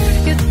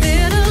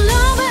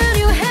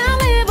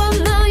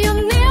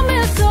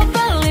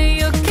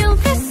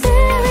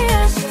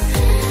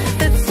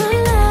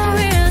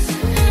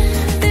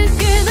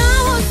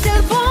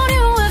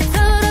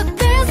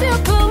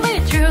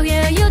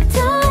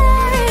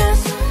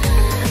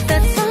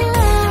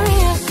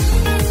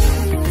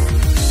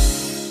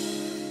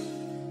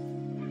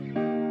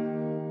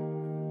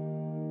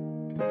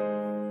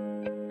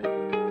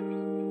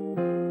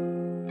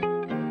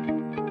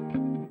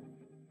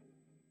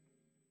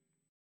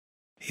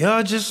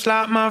 You're just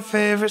like my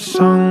favorite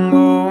song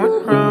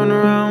going round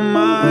around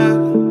my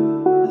head.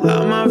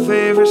 Like my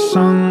favorite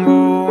song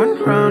going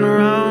round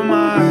around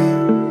my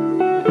head.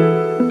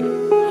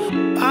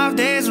 5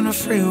 days on the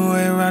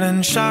freeway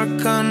riding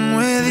shotgun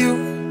with you.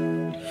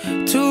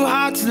 2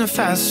 hearts in the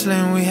fast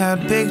lane, we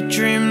had big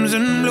dreams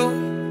in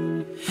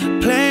blue.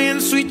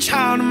 Playing sweet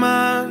child of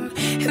mine,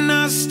 and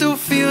I still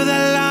feel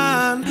that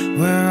line.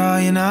 Where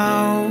are you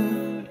now?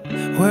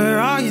 Where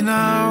are you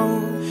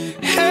now?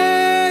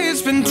 Hey,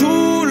 it's been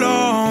too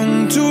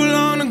long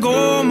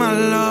ago, my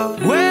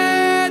love.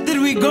 Where did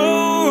we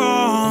go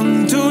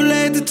wrong? Too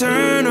late to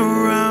turn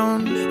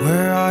around.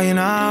 Where are you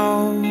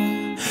now?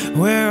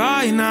 Where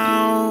are you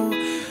now?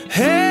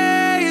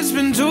 Hey, it's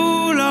been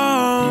too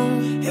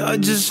long. You're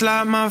just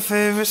like my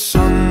favorite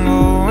song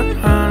going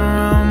round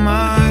around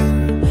my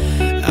head.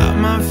 Like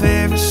my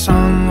favorite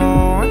song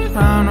going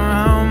round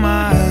around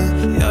my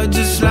head. You're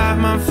just like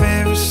my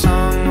favorite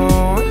song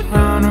going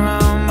round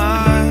around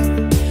my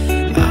head.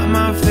 Like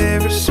my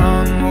favorite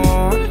song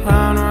going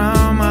round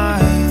around my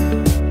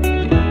head.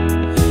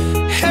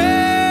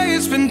 Hey,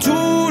 it's been too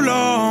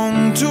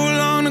long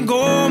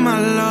ago, my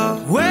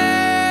love.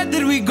 Where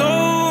did we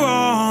go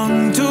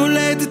wrong? Too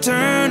late to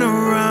turn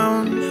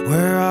around.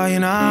 Where are you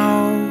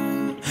now?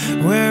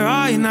 Where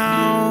are you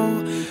now?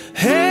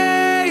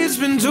 Hey, it's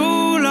been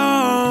too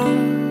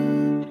long.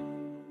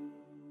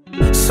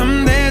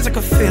 Some days I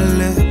can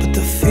feel it, but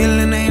the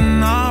feeling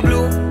ain't all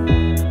blue.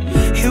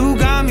 You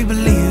got me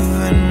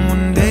believing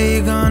one day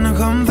you're gonna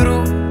come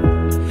through.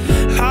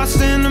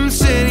 Lost in them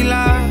city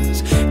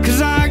lights,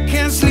 'cause I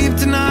can't sleep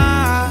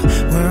tonight.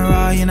 Where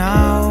are you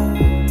now?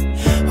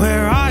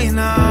 Where are you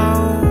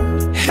now?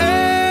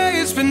 Hey,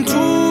 it's been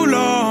too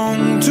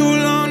long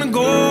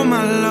ago,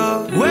 my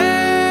love.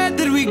 Where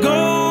did we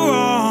go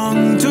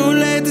wrong? Too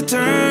late to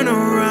turn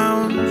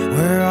around.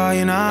 Where are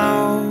you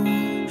now?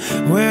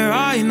 Where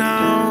are you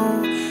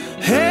now?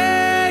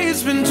 Hey,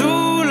 it's been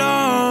too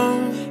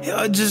long.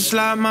 You're just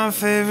like my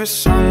favorite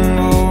song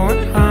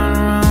going round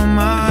around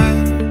my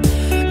head.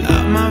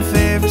 Like my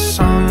favorite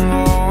song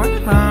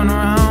going round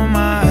around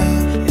my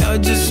head. You're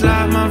just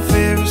like my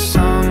favorite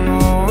song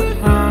going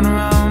round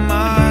around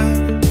my head.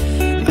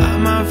 Like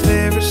my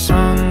favorite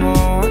song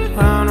going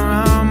round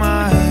around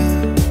my head.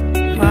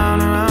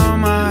 Round around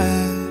my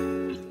head.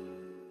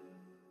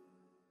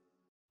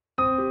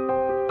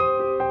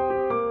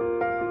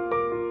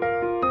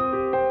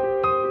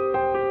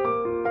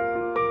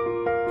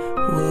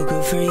 Well,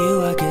 good for you,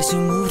 I guess you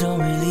moved on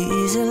really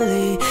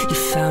easily. You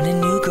found a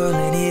new girl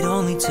and it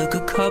only took a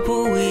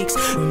couple weeks.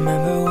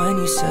 Remember when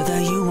you said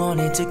that you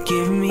wanted to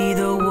give me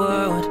the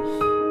world?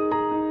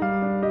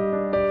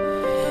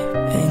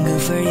 And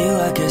good for you,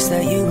 I guess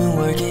that you've been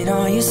working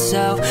on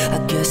yourself. I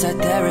guess that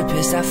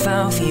therapist I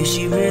found for you,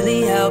 she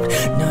really helped.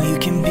 Now you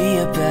can be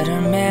a better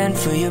man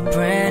for your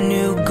brand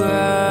new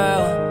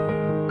girl.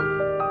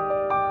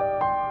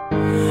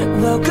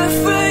 Well, good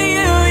for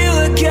you, you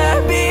look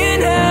happy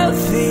and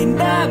healthy,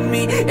 not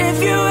me, if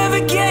you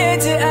ever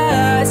get to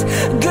ask.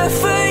 Good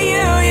for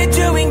you, you're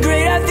doing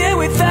great out there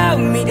without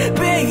me,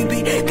 baby.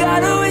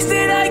 God, I wish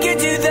that I could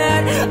do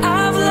that.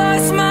 I've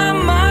lost my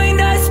mind,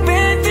 I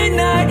spent the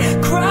night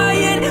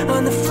crying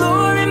on the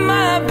floor in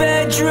my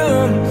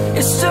bedroom.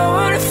 It's so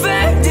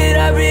unaffected,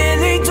 I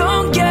really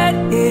don't get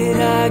it,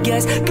 I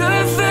guess.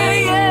 Good for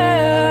you.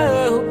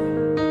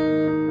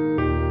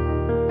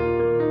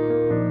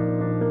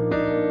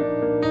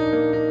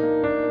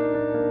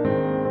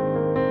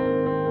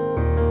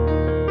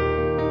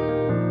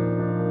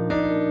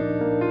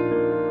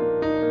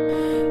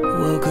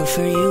 Well, good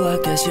for you, I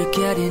guess you're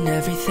getting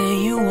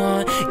everything you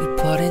want. You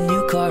bought a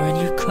new car and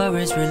your car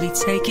is really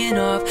taking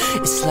off.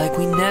 It's like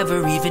we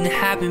never even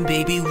happened,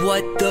 baby.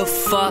 What the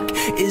fuck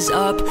is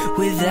up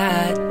with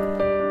that?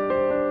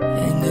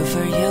 And good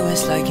for you,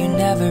 it's like you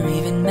never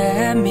even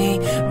met me.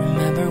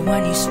 Remember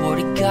when you swore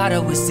to God I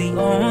was the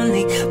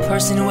only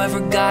person who ever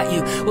got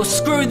you? Well,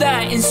 screw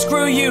that and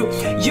screw you.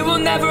 You will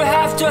never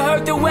have to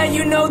hurt the way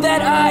you know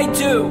that I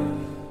do.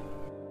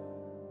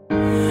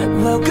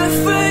 Well, good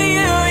for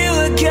you, you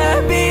look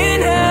happy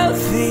and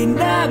healthy,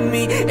 not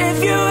me,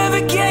 if you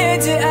ever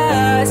get to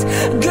ask.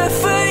 Good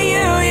for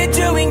you, you're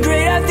doing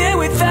great out there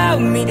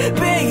without me,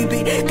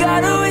 baby.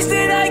 God, I wish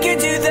that I could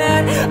do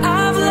that.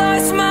 I've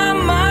lost my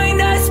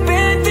mind, I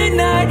spent the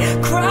night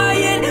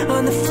crying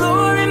on the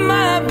floor in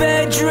my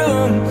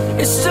bedroom.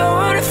 It's so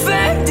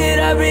unaffected,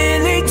 I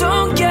really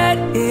don't get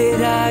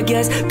it, I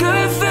guess.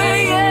 Good for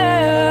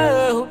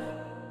you.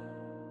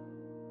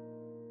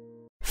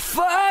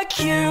 Fuck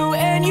you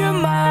and your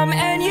mom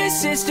and your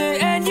sister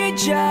and your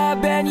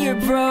job and your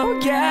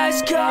broke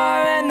ass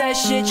car and that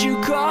shit you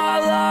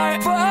call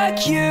art.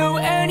 Fuck you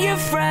and your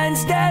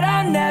friends that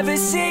I'll never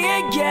see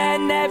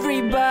again.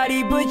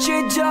 Everybody but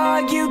your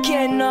dog, you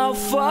can all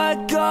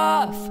fuck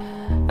off.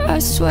 I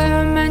swear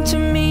I meant to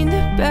mean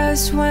the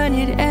best when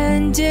it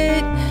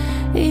ended.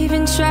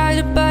 Even tried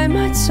to bite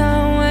my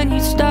tongue when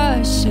you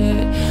start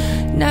shit.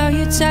 Now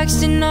you're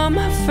texting all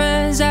my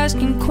friends,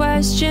 asking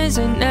questions.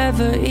 I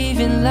never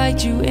even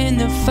liked you in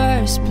the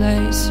first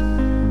place.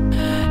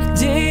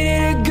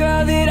 Dated a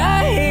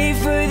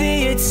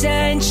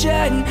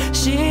connection.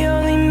 She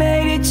only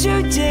made it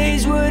 2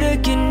 days with a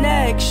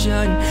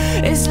connection.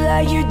 It's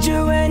like you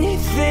do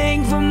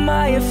anything for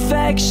my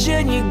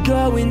affection. You're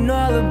going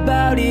all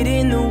about it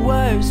in the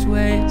worst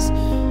ways.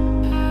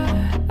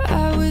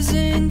 I was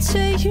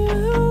into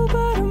you,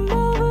 but I'm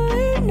over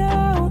it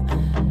now.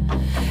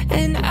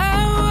 And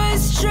I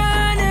was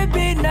trying to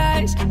be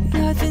nice,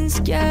 nothing's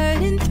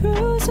getting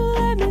through, so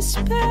let me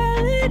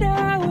spell it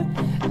out.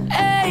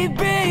 A,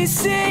 B,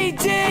 C,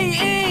 D,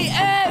 E,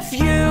 F.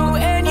 You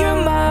and your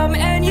mom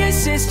and your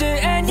sister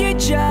and your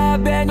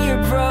job and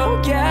your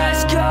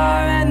broke-ass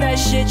car and that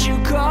shit you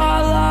call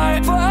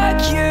art.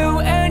 Fuck you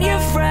and your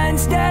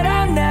friends that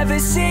I'll never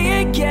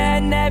see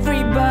again.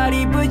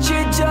 Everybody but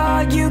your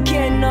dog, you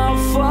can all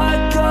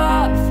fuck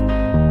off.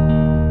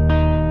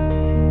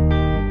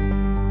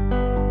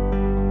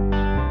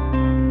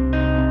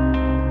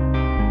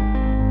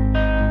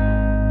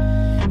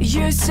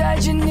 You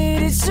said you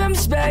needed some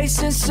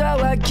space, and so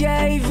I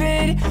gave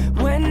it.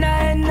 When I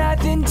had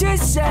nothing to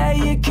say,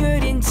 you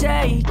couldn't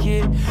take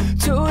it.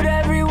 Told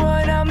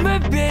everyone I'm a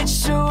bitch,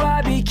 so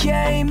I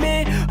became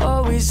it.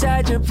 Always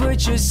had to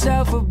put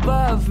yourself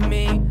above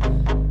me.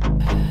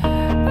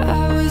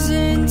 I was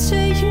into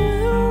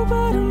you,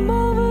 but I'm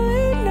over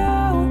it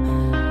now.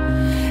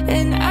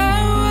 And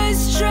I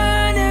was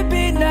trying to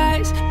be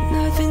nice,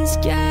 nothing's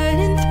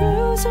getting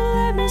through, so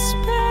let me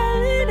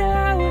spell it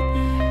out.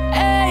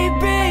 A,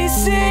 B,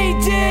 C,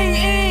 D,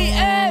 E,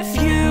 F.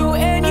 You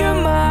and your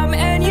mom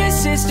and your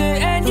sister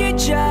and your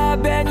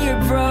job and your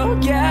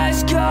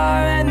broke-ass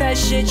car and that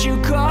shit you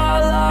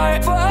call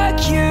art.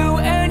 Fuck you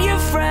and your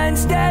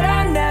friends that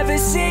I'll never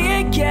see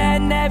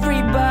again.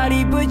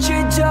 Everybody but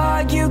your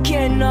dog, you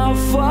can all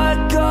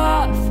fuck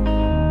off.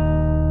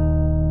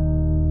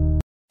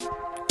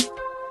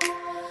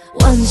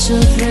 1,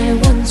 2, 3,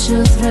 1,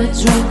 2, 3,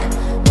 drunk.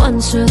 1,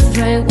 2,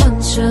 3,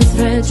 1, 2,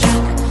 3,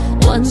 drunk.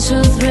 1,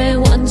 2, 3,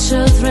 1,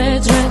 2, 3,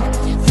 drink.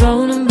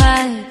 Throw them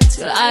back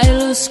till I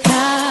lose count.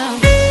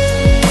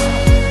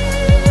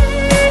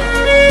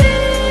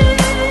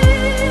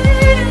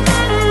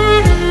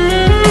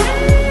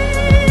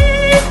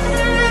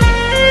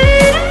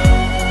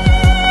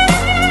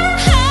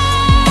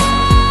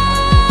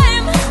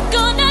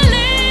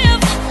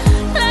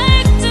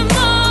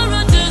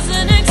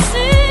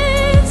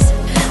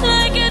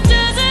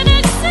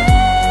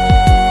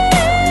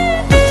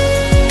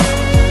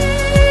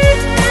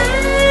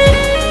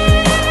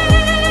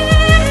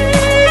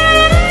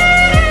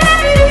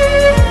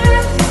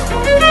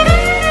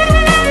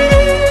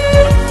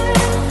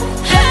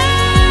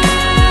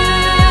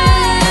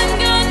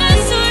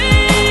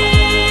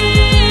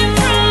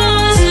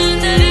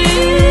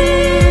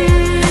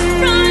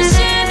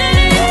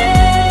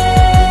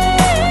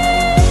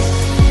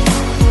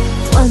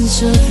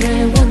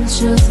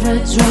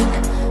 Drink.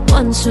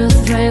 1, 2,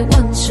 3,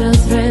 1, 2,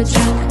 3,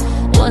 drink.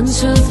 1,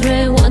 2,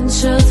 3, 1,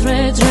 2,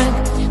 3, drink.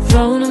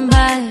 Throw them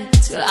back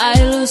till I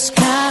lose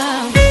count.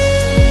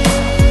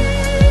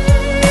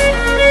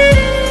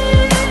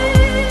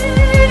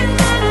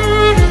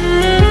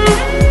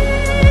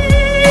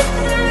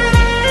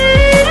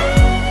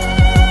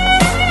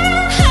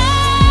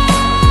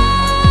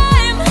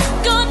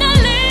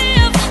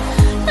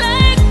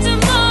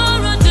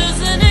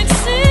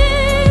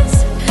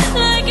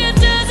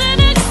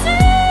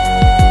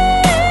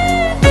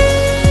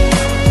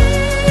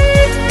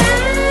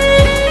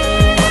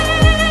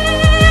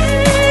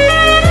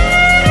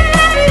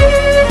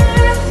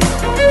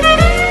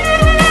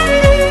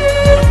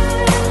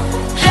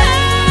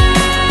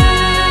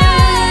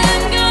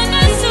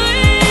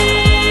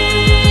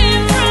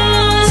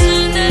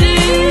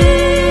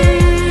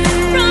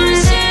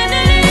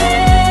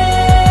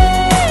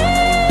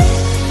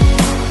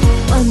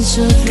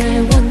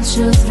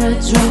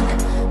 Drink.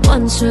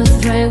 1, 2,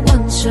 3,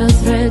 1, 2,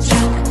 3,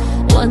 drink.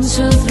 1,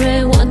 2,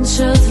 3, 1,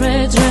 2,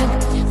 3, drink.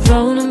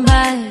 Throw them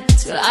back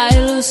till I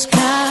lose count.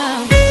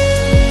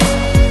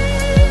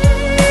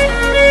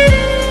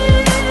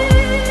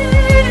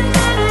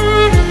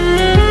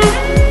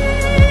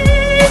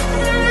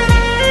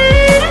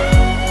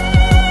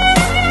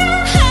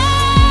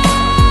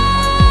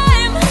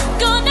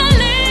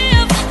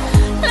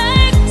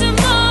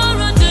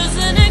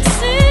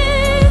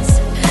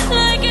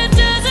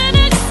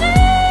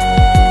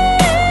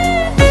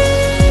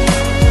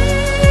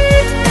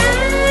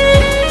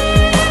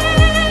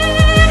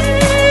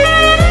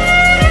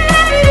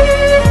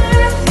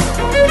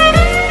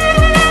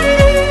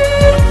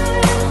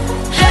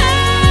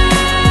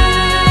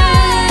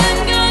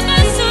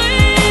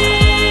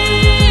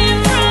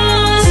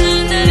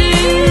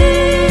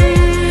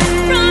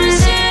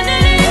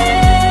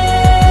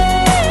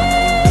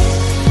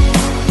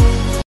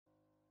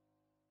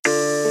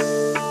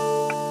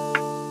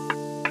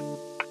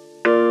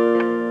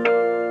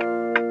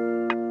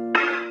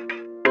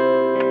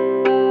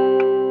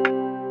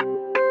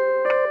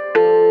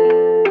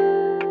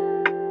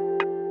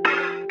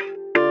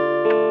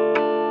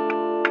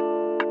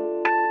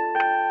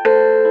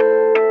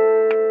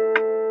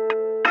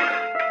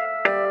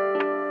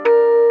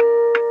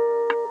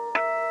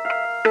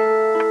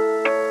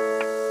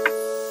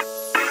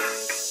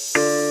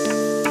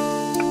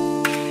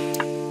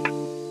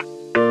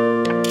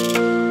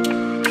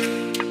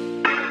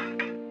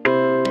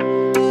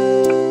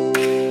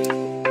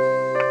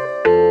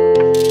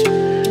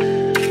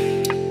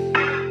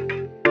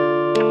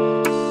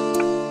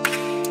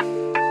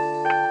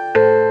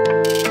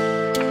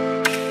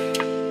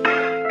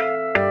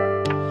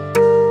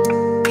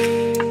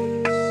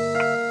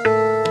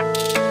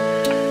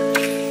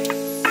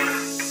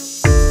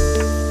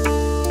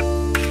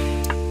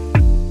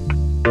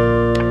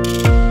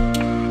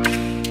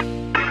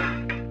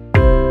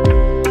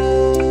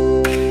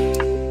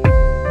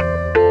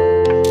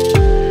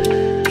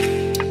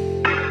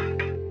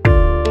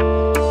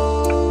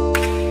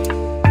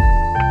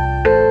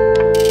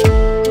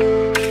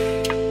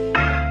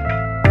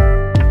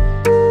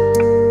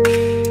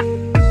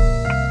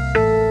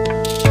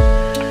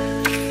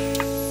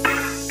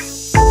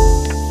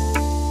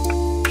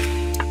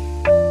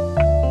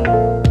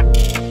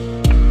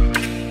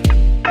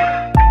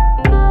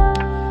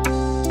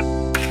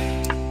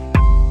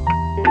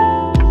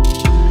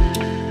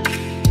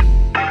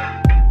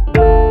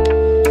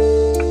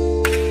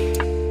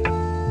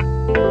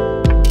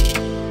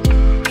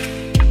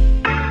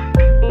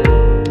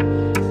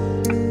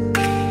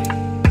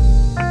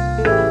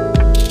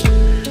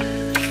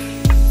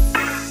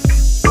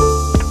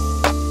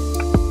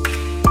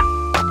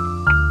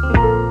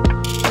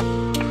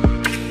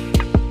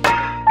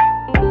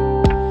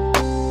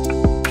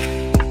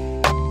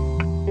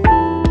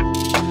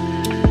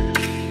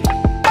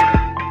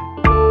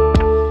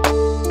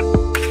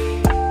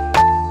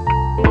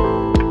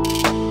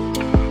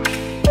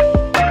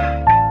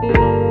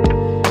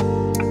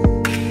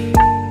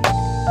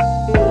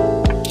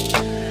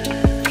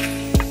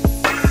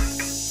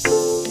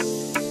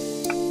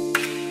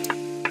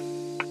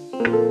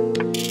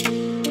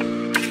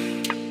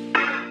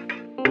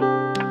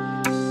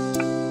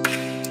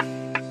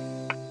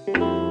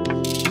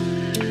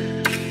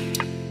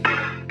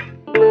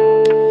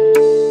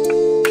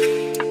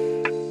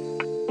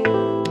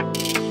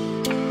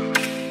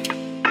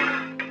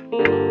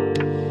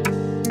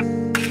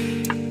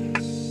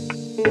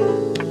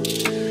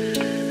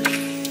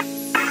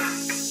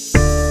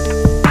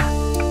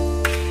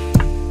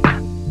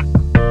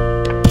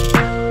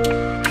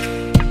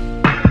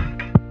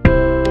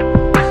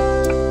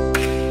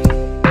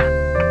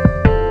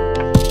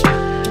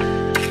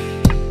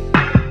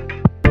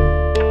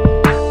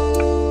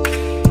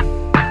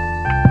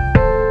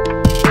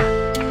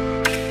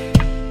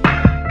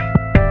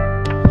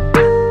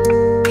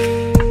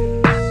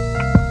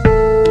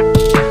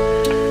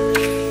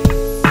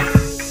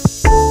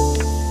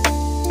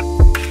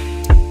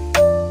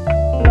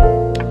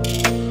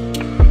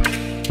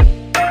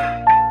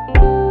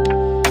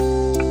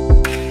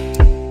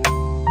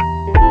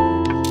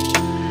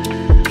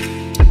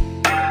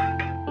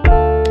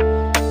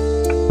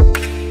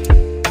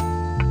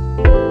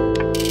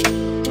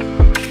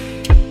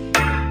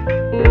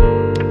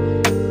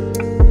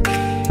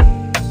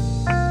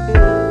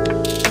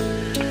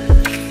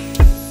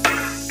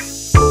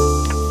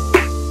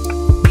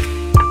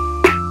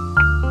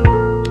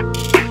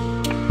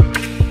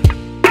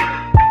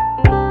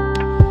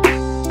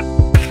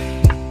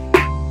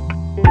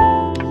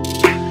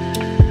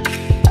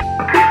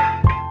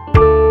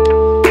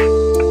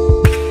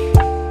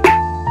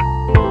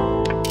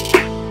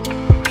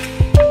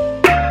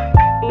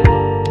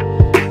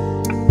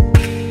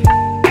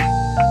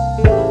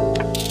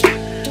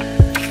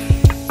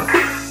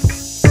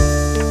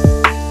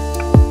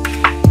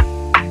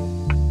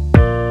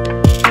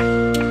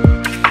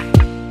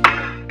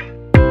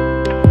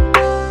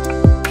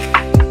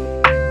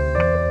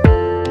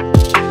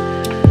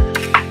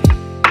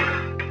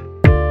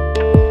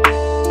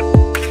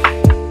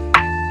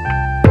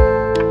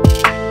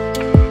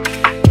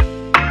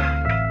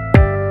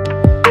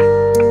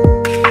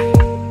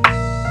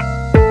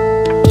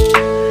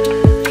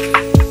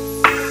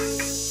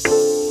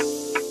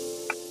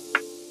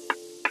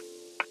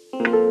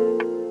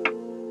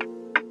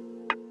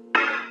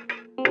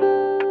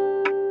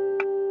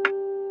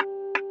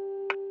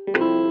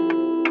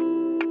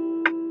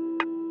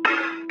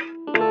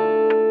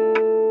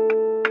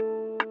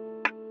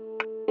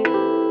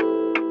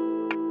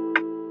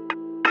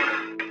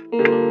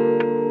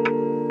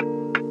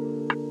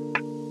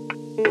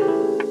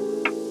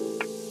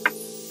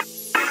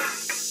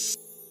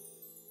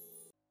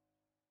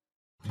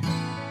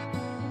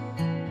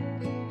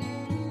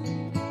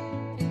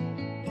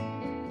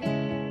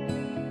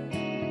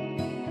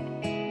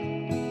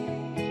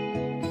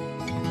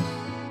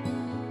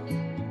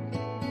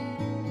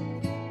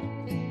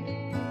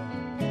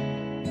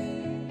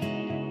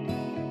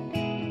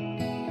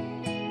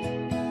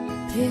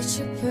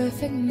 Picture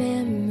perfect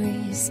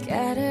memories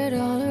scattered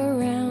all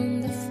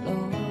around the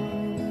floor.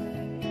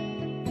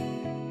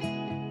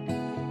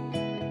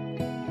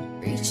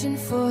 Reaching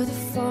for the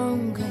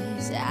phone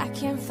 'cause I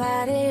can't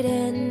fight it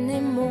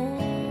anymore.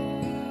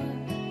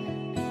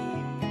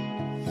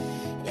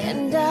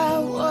 And I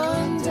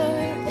wonder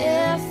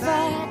if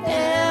I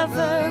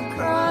ever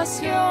cross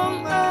your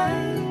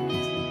mind.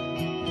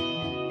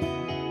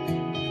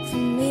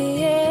 For me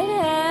it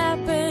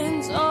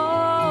happens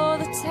all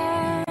the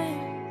time.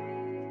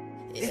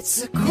 It's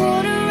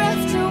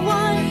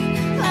 1:15,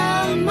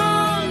 I'm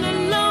all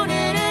alone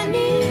and I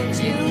need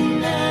you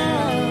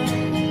now.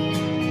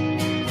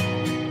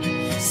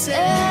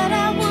 Said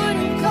I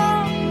wouldn't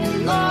call,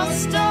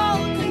 lost all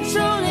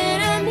control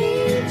and I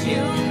need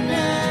you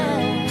now.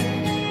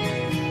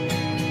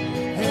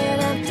 And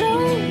I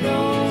don't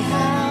know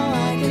how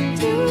I can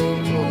do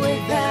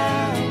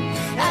without.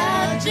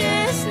 I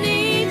just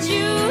need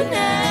you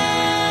now.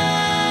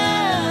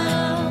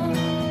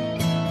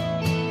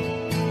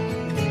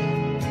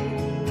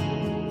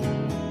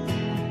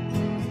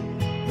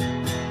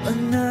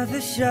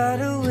 Another shot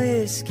of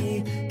whiskey,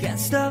 can't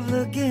stop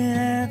looking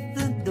at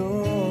the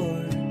door.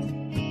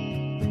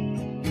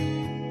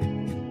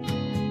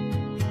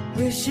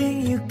 Wishing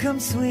you'd come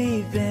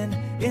sweeping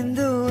in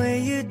the way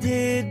you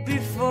did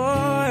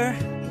before.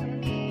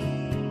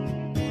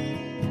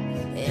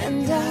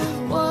 And I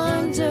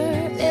wonder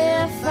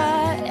if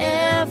I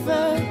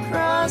ever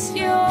cross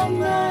your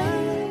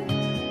mind.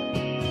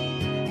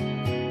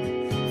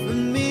 For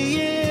me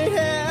it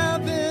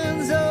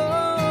happens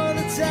all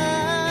the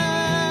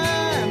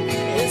time.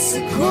 It's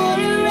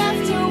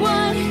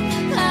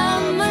 1:15,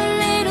 I'm a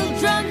little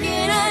drunk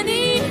and I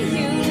need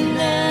you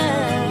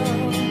now.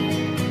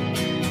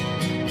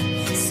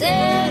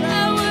 Said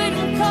I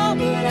wouldn't call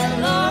but I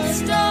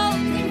lost all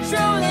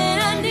control and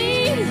I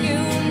need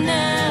you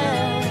now.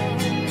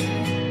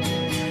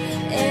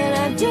 And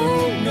I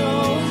don't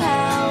know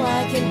how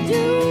I can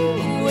do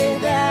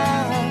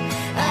without.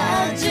 I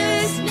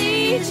just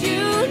need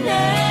you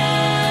now.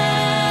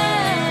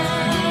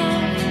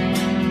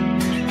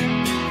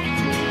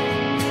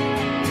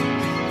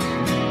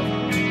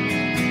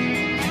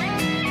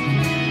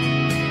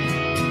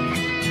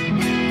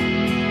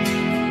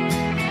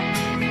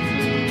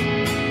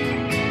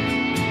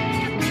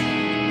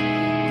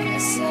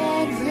 Guess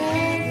I'd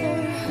rather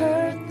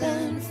hurt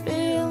than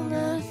feel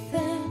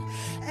nothing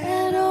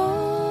at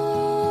all.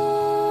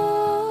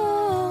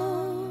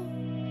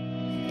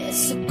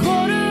 It's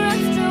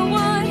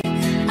 1:15,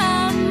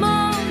 I'm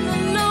all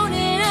alone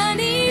and I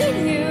need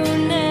you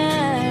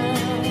now.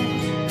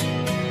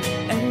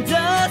 And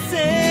I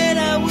said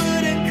I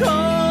wouldn't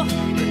call,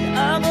 but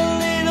I'm a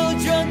little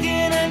drunk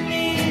and I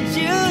need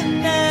you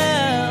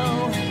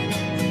now.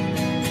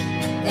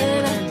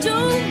 And I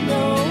don't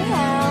know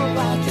how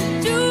I can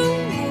do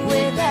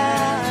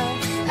without.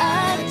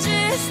 I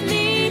just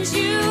need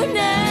you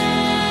now.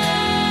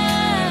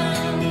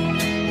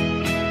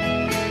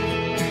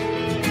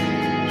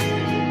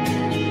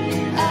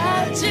 I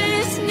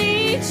just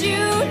need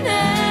you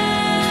now.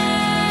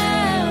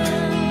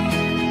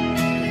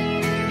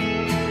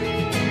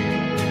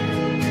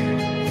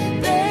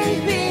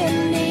 Baby, I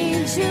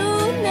need you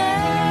now.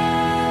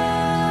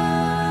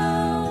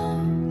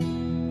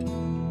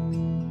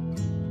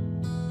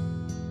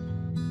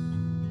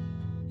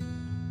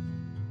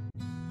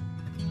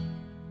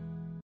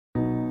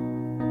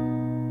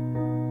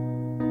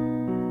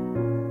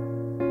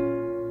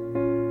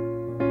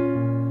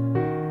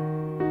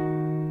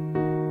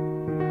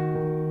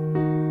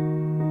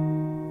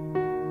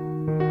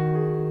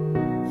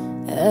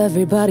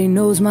 Everybody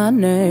knows my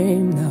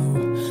name now,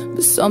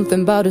 but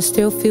something about it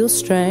still feels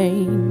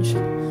strange.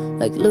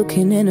 Like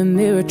looking in a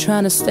mirror,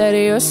 trying to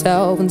steady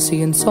yourself and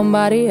seeing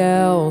somebody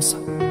else.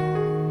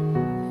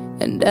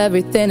 And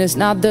everything is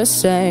not the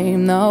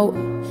same, no.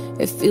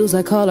 It feels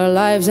like all our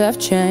lives have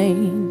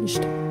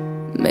changed.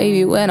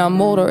 Maybe when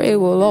I'm older it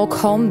will all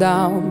calm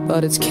down,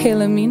 but it's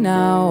killing me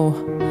now.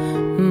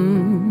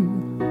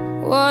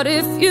 What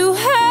if you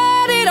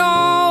had it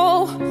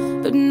all,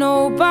 but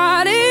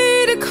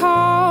nobody to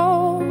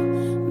call?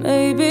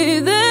 Maybe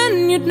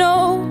then you'd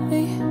know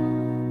me.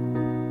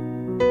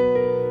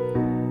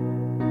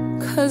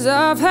 'Cause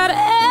I've had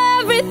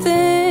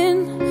everything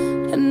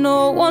and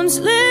no one's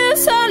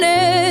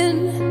listening.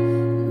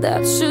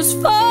 That's just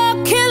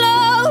fucking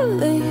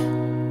lonely.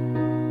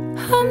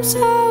 I'm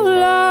so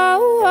lonely.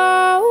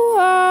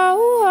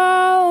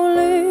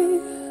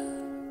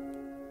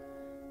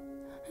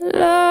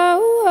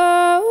 Lonely.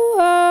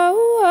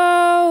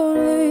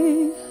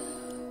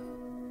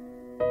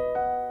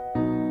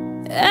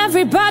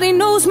 Everybody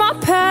knows my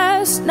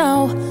past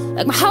now,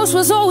 like my house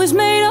was always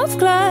made of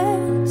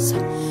glass.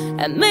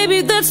 And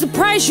maybe that's the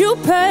price you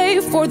pay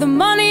for the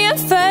money and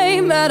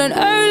fame at an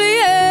early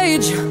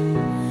age.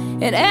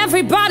 And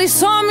everybody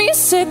saw me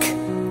sick,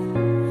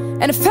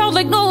 and it felt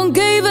like no one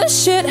gave a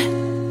shit.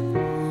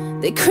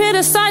 They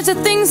criticized the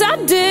things I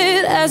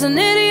did as an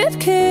idiot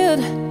kid.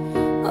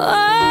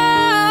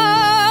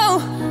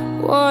 Oh,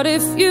 what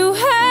if you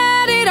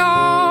had it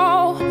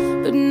all,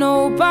 but no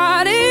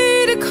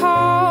nobody to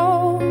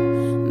call,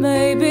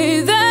 maybe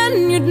then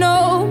you'd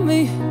know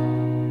me.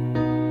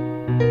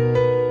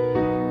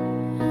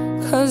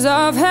 'Cause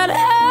I've had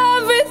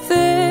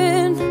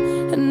everything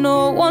and no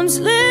one's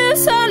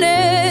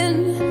listening,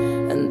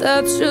 and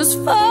that's just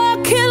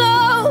fucking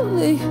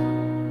lonely.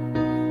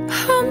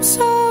 I'm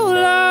so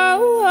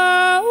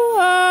lonely,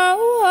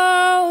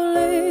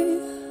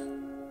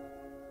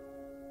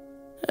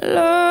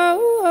 lonely.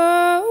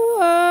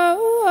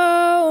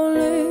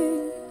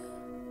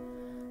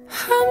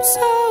 I'm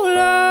so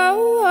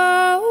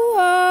lonely,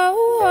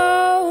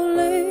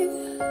 lonely.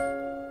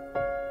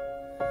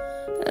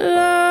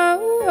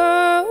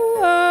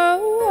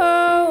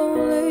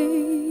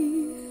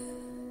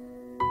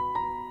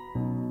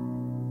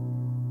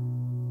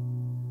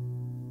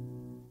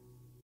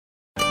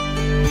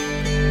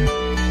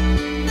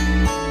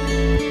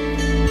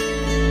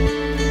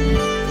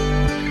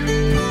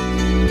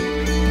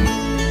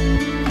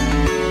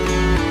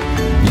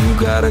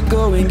 Gotta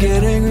go and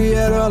get angry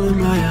at all of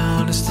my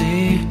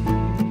honesty.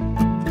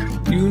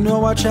 You know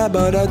I try,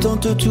 but I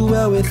don't do too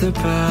well with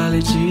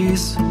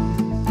apologies.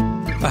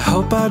 I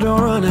hope I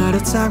don't run out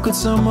of time. Could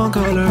someone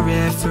call a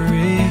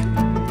referee?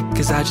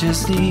 'Cause I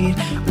just need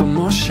one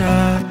more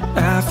shot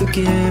at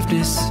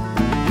forgiveness.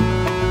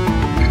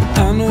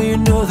 I know you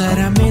know that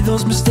I made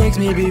those mistakes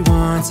maybe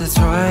once or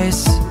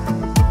twice.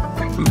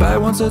 By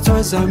once or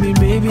twice I mean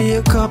maybe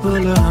a couple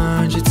of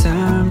 100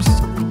 times.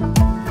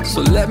 So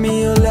let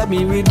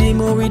me redeem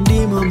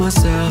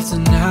myself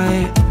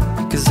tonight.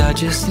 'Cause I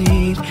just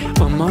need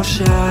one more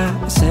shot,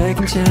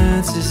 second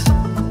chances.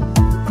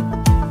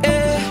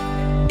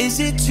 Is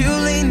it too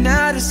late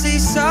now to say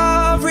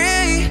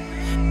sorry?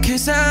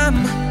 'Cause I'm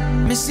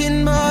missing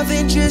more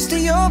than just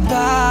your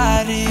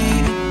body.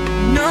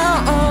 No,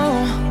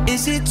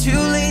 is it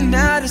too late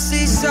now to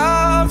say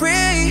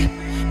sorry?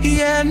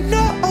 Yeah,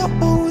 no,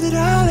 that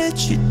I let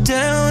you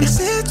down. Is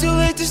it too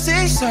late to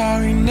say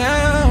sorry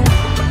now?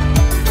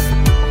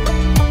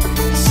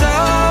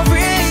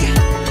 Sorry,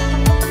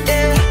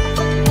 yeah.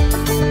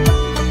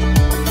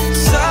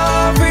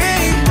 Sorry,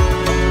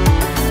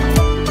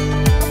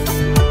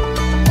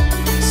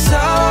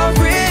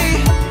 sorry,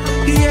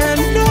 yeah.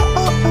 No,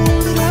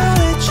 that I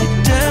let you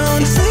down.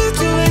 Is it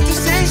too late to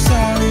say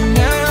sorry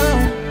now?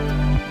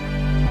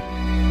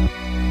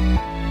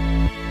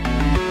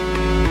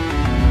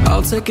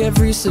 I'll take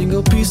every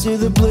single piece of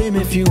the blame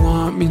if you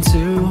want me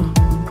to.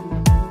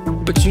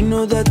 But you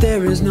know that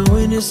there is no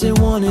innocent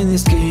one in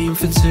this game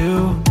for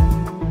two.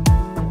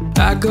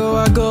 I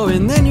go,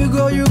 and then you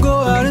go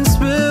out and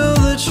spill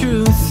the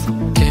truth.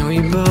 Can we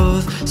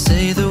both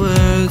say the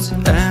words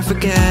and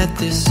forget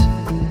this?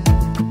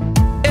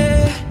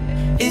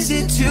 Is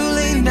it too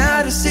late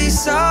now to say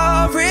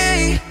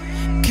sorry?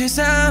 'Cause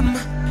I'm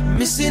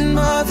missing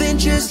more than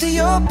just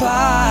your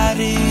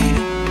body.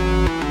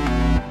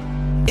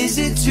 Is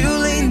it too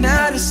late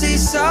now to say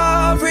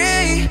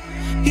sorry?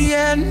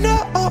 Yeah, no,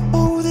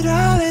 that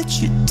I let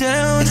you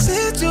down. Is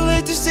it too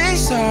late to say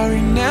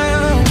sorry now?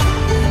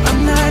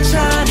 I'm not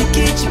trying to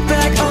get you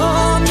back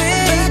on me.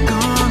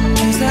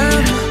 'Cause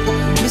I'm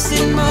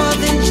missing more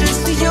than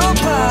just your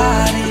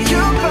body.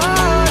 Your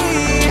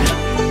body.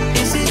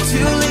 Is it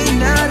too late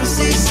now to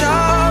say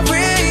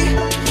sorry?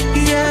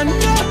 Yeah,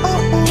 no,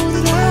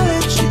 that I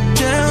let you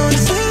down.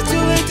 Is it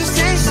too late to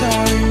say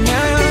sorry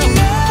now?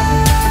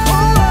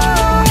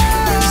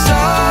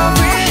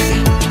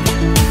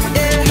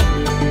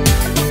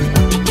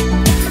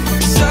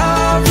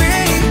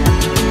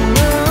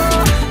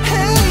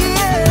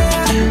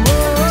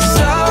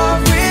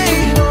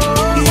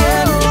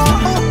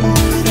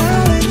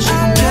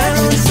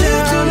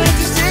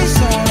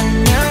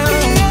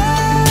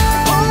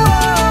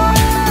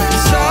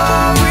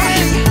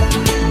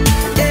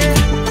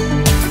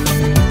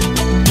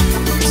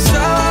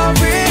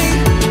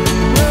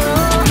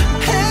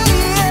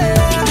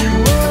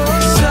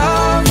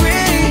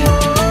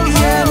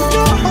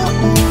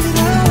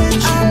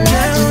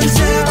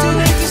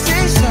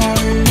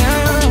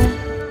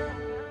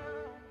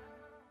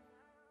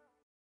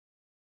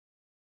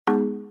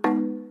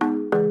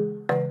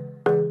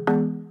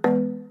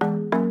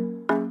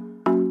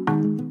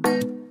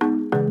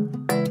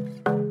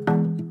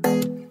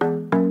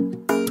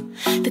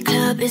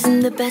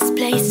 Isn't the best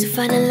place to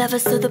find a lover,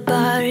 so the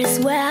bar is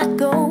where I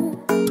go.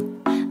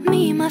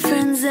 Me and my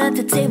friends at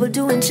the table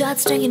doing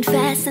shots, drinking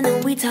fast, and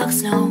then we talk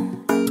slow.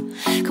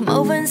 Come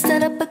over and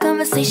start up a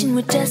conversation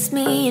with just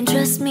me, and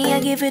trust me, I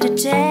give it a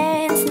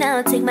chance.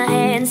 Now take my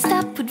hand,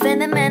 stop, put Van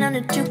the Man on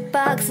the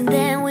jukebox, and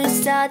then we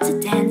start to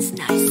dance.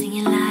 Now you're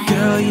singing like,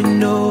 girl, you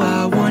know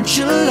I want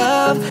your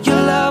love.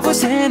 Your love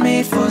was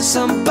handmade for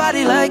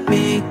somebody like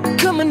me.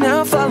 Come on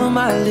now, follow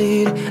my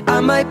lead. I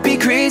might be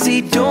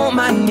crazy, don't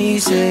mind me.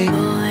 Say,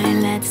 boy,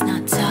 let's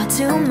not talk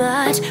too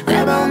much.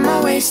 Grab on my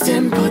waist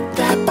and put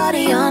that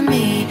body on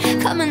me.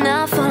 Come on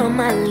now, follow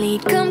my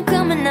lead.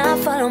 Come on now,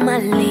 follow my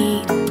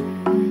lead.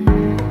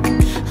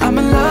 I'm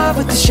in love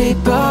with the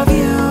shape of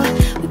you.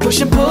 We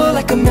push and pull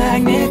like a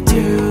magnet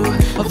do.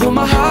 Although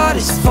my heart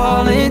is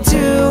falling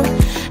too,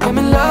 I'm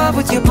in love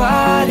with your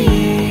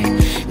body.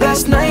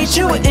 Last night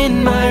you were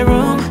in my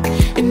room,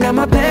 and now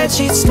my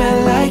bedsheets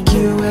smell like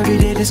you. Every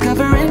day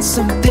discovering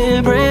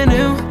something brand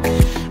new.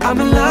 I'm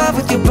in love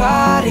with your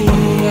body.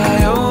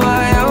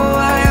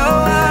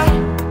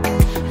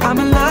 I'm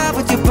in love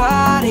with your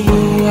body.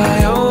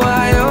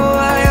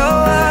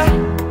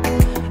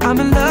 I'm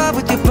in love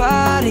with your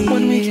body.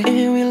 1 week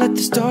in, we let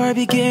the story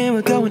begin.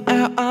 We're going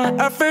out on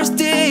our first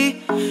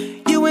date.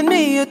 You and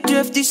me are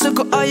thrifty, so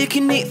go all you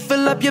can eat.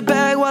 Fill up your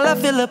bag while I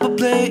fill up a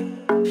plate.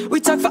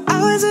 We talk for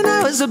hours and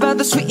hours about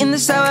the sweet and the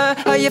sour.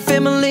 How your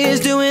family is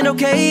doing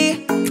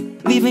okay.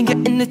 Leaving, get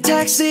in the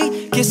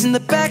taxi, kiss in the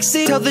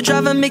backseat. Tell the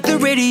driver, make the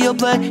radio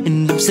play.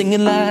 And I'm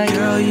singing like,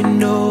 girl, you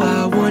know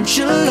I want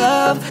your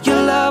love.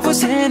 Your love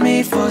was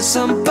handmade for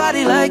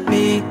somebody like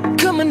me.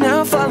 Come on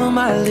now, follow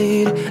my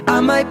lead. I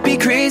might be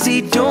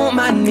crazy, don't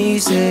mind me,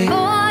 say,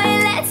 boy,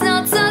 let's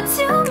not talk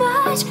too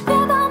much.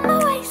 Grab on my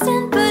waist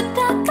and put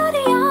that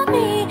body on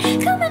me.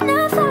 Come on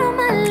now, follow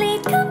my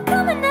lead. Come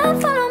on now,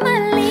 follow my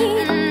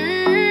lead.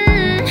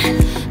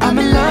 I'm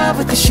in love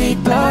with the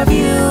shape of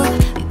you.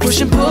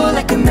 Push and pull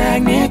like a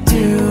magnet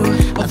do.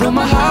 Although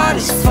my heart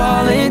is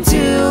falling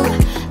too.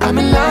 I'm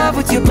in love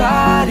with your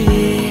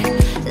body.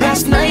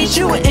 Last night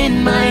you were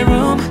in my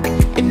room,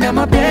 and now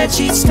my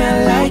bedsheets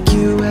smell like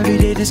you. Every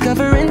day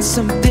discovering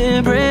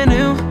something brand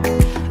new.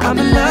 I'm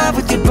in love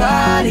with your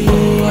body.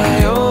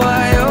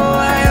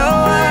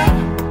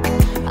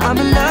 I'm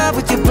in love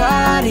with your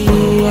body.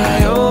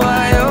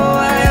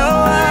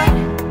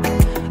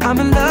 I'm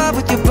in love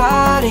with your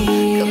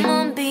body. Come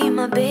on, be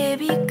my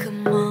baby,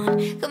 come on.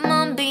 Come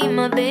on, be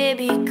my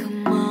baby,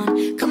 come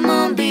on. Come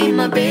on, be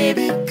my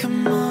baby,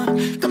 come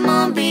on. Come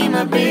on, be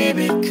my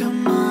baby,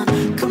 come on.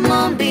 Come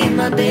on, be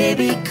my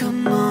baby,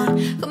 come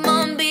on. Come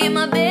on, be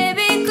my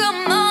baby,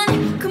 come on.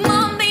 Come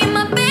on, be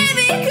my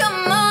baby,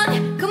 come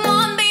on. Come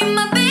on, be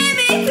my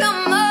baby,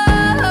 come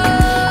on.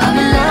 I'm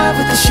in love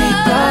with the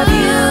shape of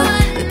you.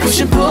 You push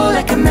and pull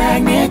like a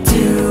magnet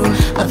do.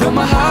 Although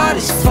my heart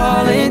is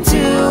falling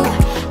too.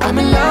 I'm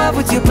in love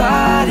with your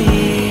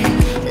body.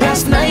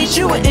 Last night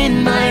you were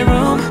in my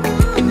room,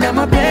 and now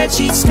my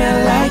bedsheets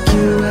smell like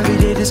you. Every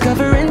day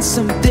discovering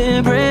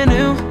something brand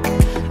new.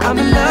 I'm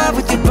in love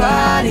with your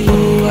body.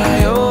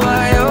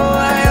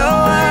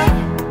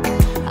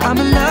 I'm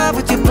in love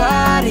with your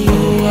body.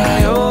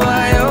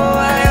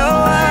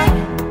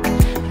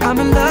 I'm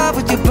in love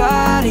with your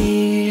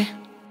body.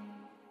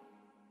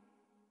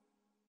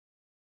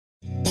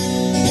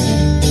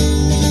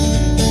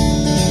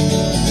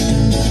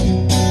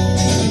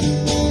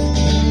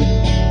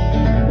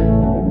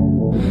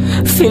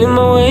 Feeling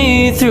my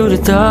way through the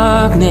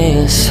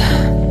darkness,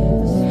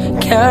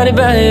 guided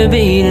by a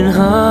beating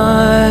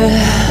heart.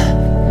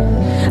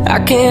 I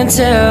can't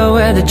tell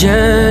where the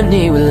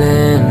journey will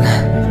end,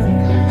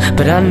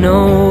 but I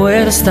know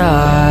where to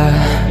start.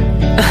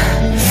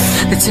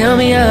 They tell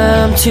me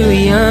I'm too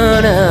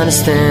young to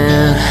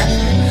understand.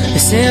 They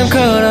say I'm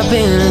caught up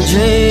in a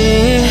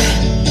dream.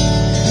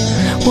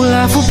 Well,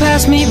 life will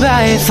pass me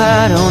by if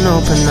I don't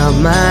open up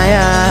my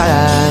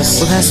eyes.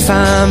 Well, that's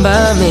fine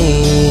by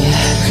me.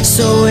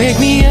 So wake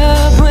me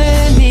up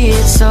when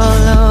it's all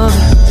over,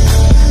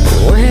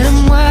 when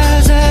I'm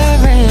wiser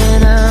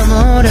and I'm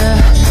older.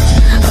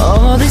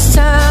 All this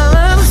time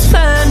I was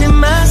finding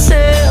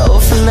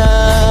myself, and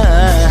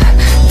I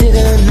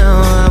didn't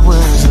know I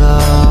was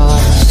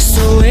lost.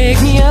 So wake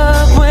me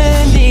up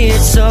when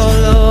it's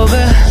all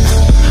over,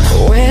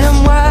 when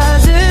I'm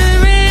wiser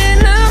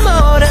and I'm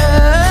older.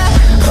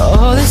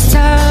 All this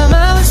time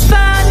I was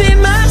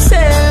finding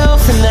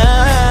myself, and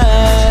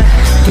I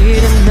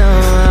didn't know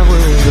I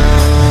was lost.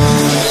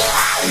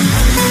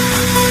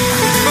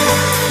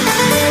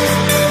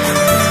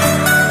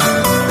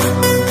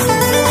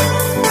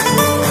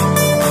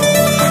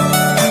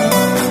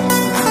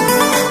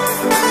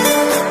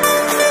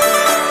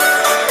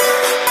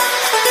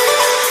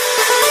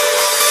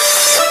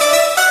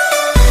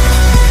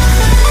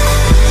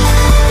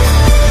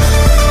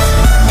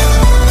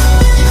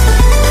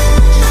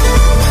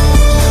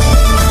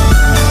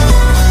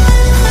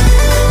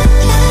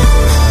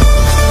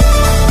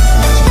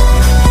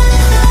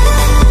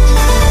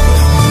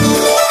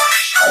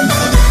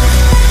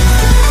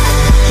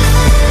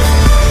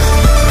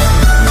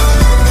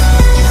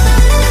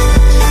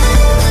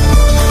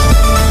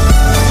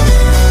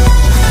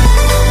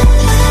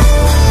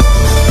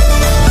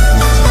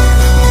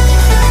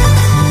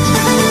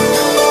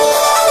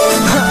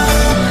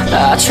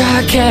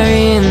 Try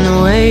carrying the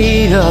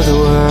weight of the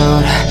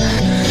world,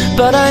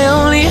 but I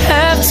only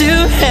have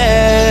 2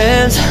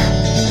 hands.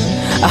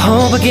 I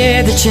hope I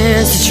get the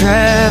chance to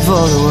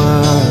travel the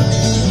world.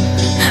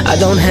 I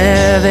don't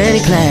have any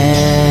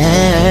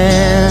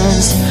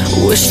plans.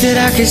 Wish that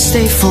I could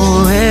stay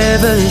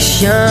forever this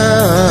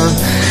young,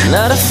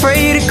 not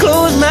afraid to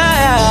close my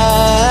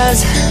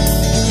eyes.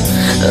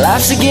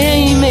 Life's a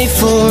game made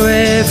for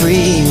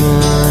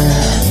everyone,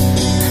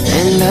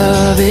 and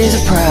love is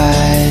a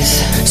prize.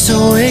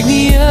 So wake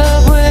me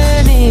up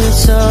when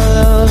it's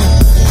all over,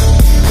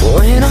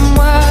 when I'm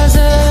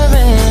wiser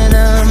and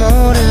I'm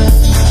older.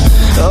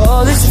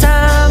 All this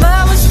time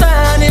I was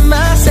finding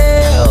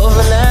myself,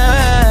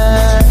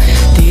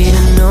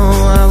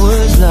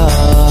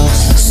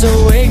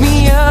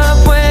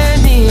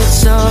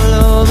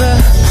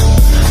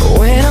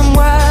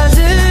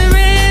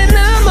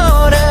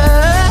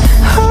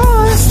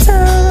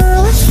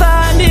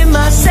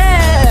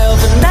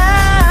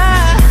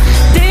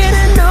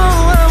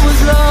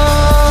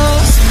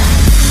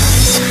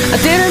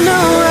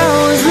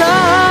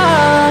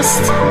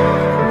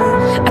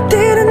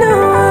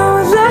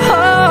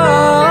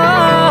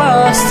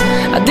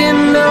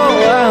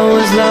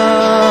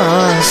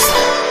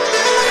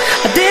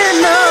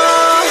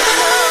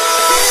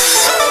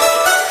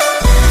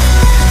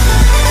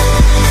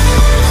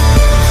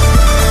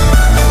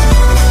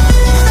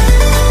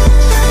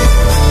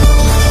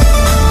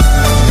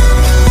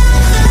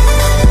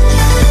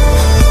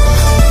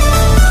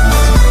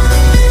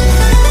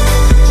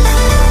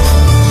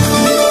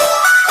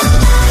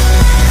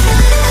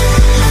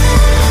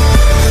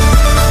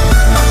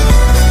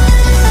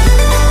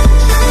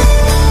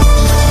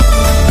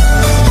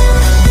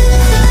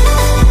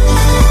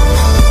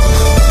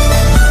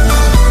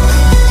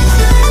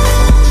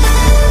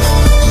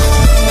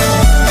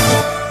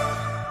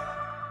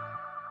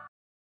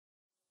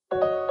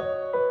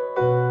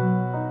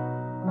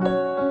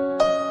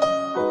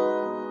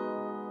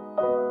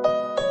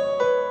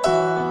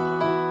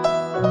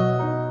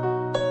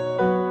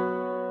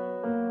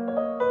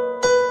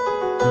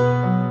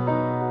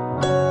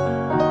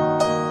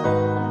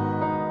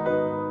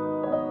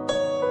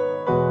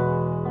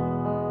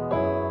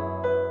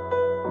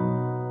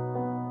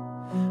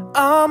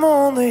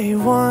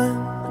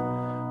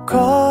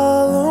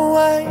 call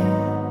away,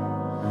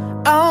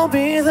 I'll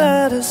be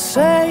there to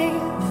save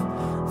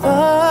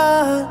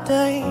the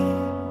day.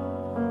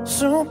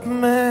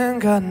 Superman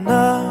got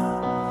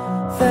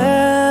nothing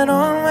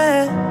on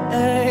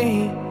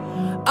me.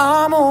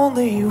 I'm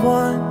only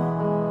one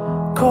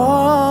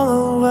call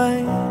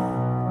away.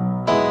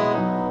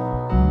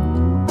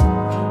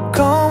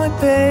 Call me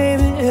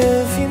baby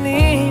if you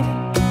need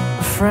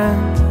a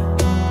friend.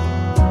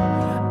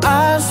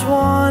 I just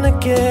wanna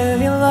give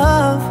you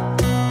love.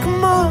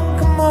 Come on,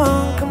 come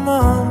on, come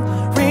on.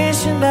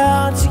 Reaching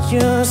out to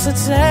you, so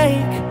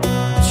take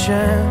a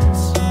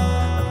chance.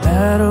 No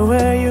matter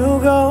where you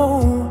go,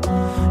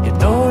 you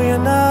know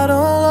you're not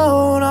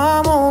alone.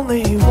 I'm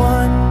only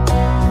one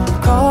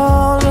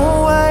call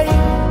away.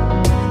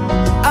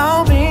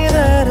 I'll be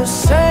there to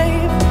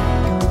save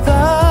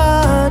the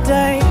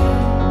day.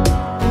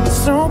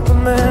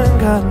 Superman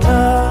got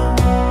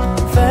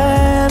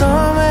nothing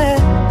on me.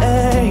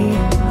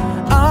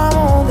 I'm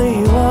only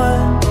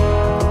one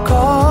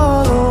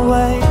call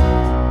away.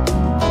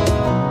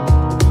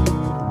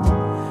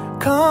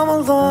 Come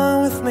along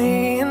with me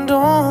and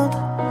don't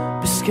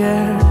be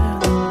scared.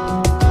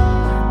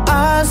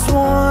 I just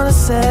wanna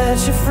set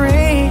you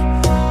free.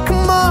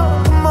 Come on,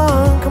 come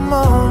on, come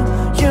on.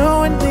 You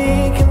and me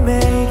can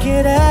make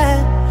it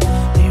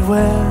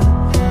anywhere.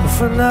 But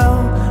for now,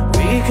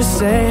 we could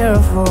stay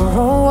here for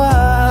a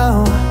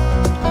while.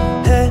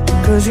 Hey,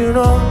 cause you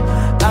know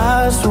I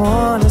just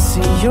wanna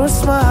see your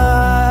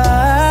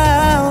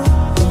smile.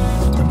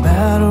 No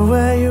matter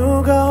where you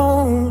go,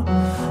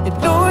 you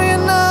know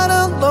you're not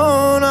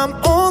alone. I'm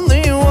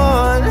only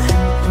one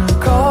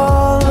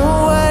call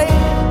away.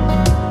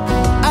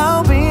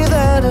 I'll be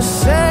there to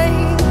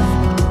save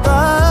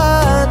the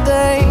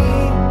day.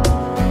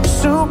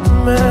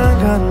 Superman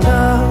got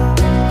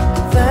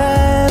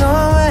nothing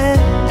on me.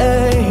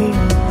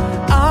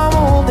 I'm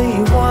only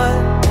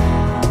one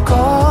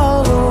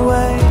call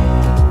away.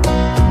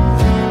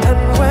 And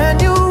when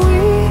you're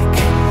weak,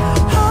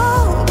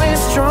 I'll be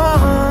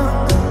strong.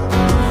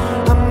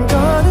 I'm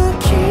gonna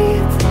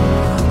keep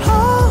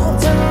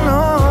holding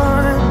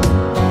on.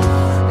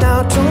 Now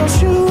don't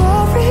you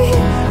worry,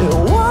 it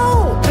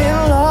won't be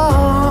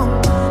long,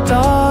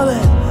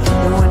 darling.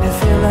 And when you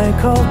feel like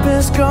hope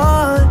is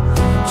gone,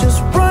 just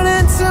run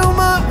into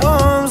my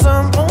arms.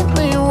 I'm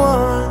only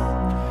one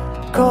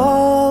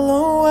call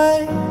away.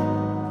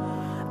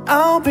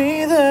 I'll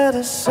be there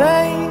to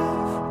save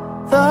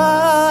the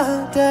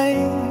day.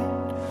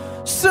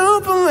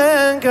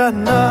 Superman got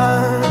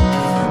nothing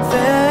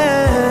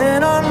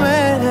on me.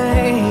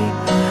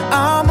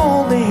 I'm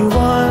only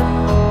one.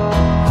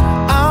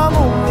 I'm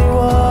only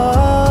one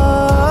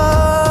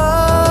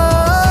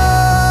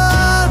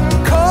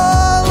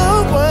call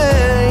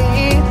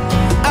away.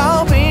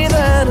 I'll be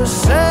there to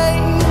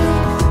save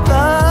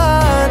the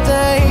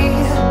day.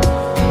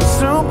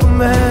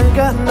 Superman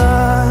got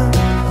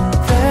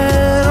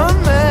nothing on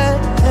me.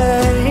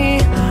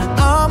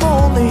 I'm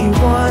only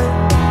one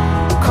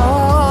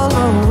call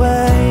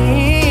away.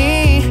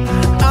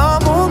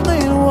 I'm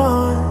only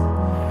one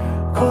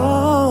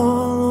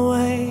call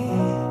away.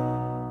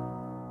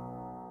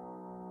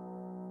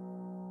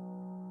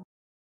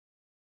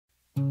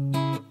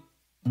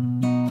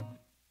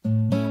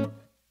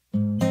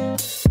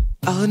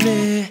 I'll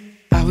admit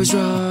I was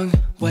wrong.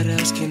 What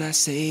else can I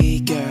say,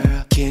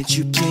 girl? Can't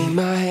you play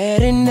my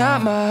head and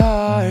not my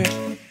heart?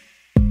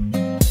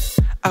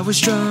 I was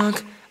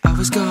drunk, I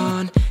was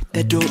gone.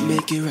 That don't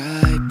make it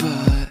right,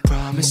 but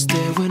promise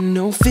there were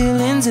no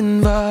feelings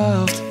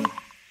involved.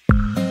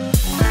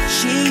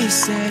 She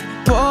said,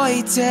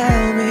 boy,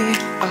 tell me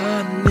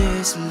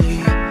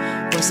honestly,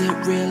 was it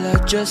real or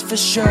just for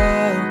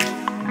show?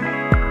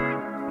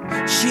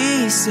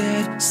 She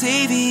said,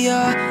 save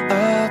your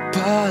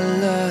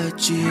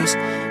apologies.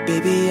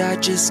 Baby, I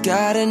just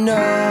gotta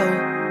know,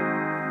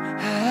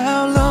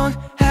 how long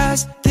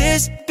has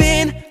this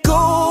been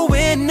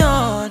going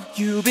on?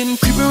 You've been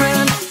creeping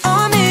around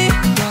on me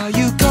while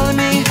you calling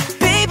me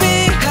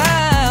baby.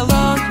 How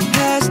long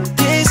has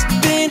this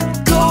been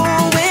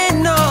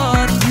going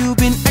on? You've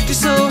been acting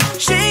so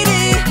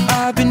shady.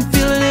 I've been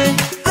feeling it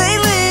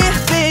lately,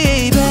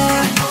 baby.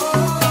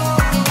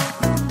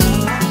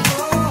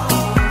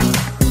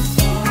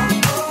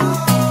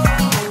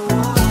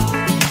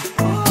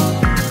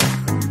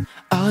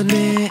 I'll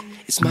admit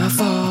it's my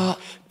fault,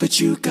 but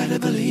you gotta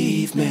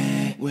believe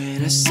me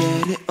when I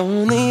said it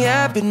only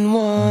happened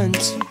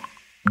once.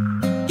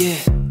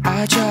 Yeah,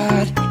 I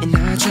tried and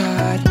I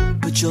tried,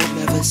 but you'll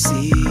never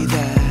see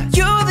that.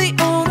 You're the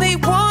only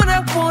one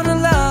I wanna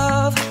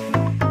love.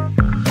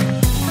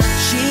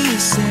 She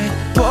said,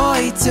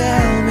 boy,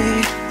 tell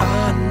me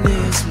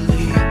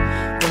honestly,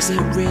 was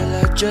it real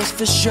or just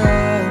for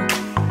show?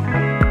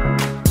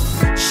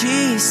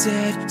 She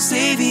said,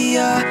 save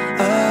your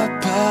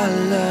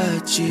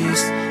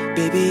apologies.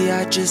 Baby,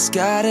 I just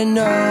gotta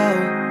know,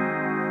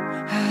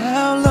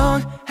 how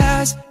long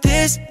has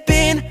this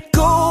been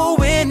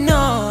going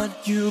on?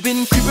 You've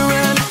been creeping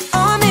around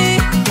on me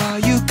while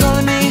you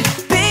calling me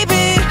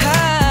baby.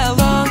 How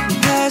long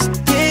has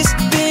this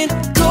been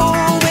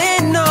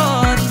going on?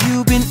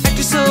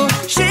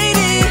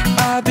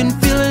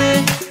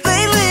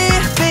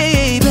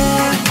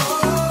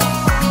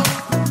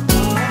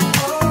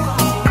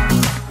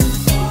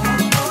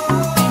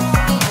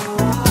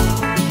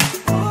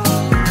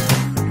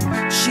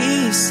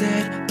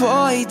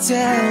 boy,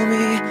 tell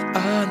me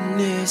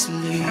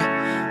honestly,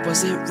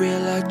 was it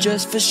real or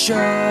just for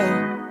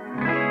show?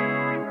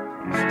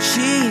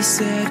 She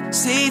said,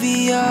 save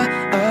your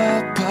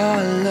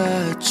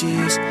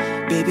apologies,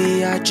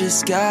 baby, I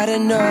just gotta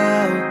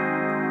know.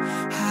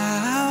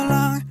 How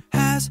long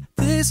has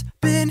this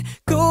been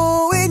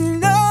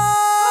going on?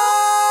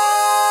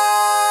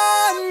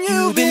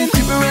 You've been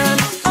creeping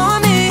around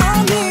on me,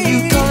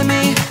 you calling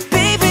me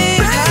baby.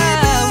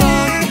 How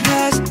long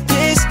has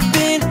this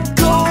been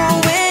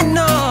going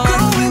on?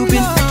 You've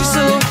been acting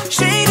so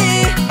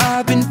shady,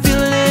 I've been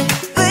feeling it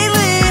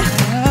lately.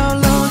 How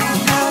long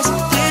has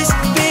this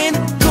been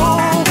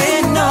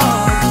going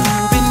on?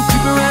 You've been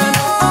creeping around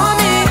on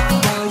me,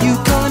 you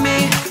calling me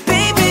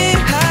baby.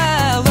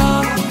 How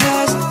long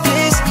has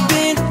this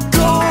been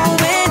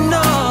going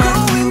on?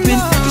 You've been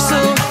acting so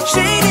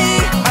shady,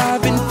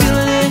 I've been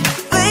feeling it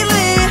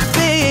lately,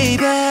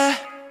 baby.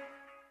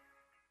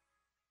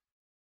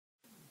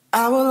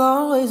 I will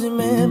always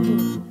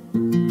remember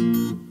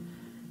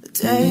the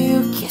day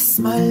you kissed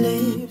my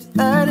lips.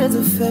 That is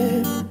a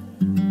fact.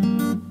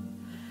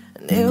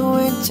 And it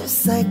went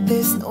just like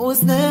this. No,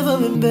 it's never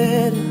been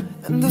better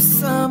than the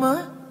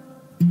summer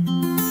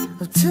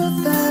of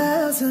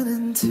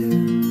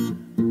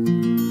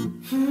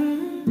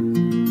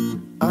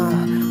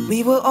 2002.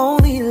 We were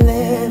only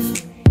 11,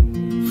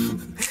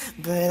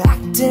 but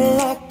acting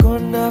like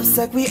grown-ups,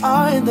 like we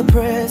are in the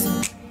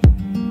present.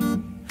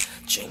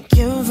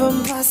 Drinking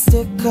from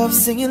plastic cups,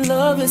 singing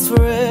love is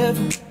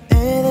forever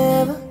and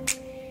ever.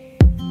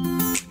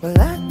 Well,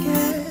 I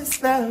guess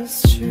that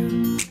was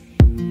true.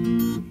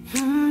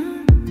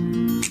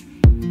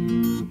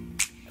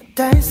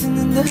 Dancing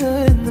in the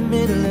hood, in the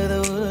middle of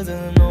the woods,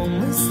 and no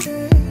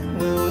mistake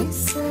when we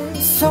sang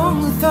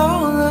song with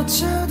all our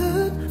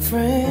childhood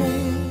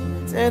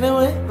friends. And it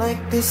went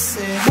like this,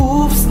 said,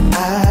 oops,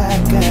 I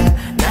got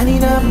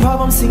 99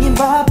 problems singing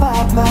bye,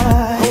 bye,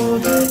 bye.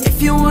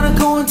 If you wanna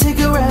go and take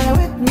a ride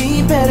with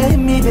me, better hit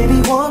me,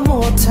 baby, one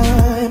more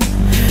time.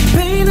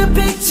 Paint a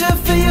picture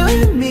for you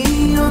and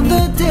me on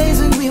the days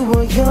when we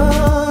were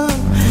young,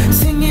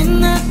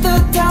 singing at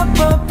the top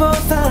of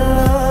both our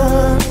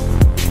lungs.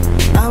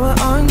 Now we're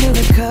under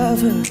the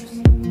covers.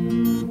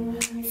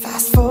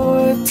 Fast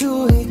forward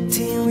to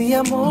 18, we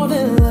are more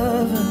than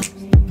lovers.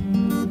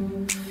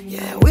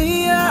 Yeah,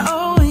 we are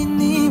all we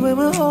need when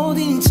we're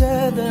holding each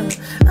other.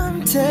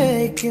 I'm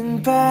taken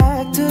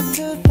back to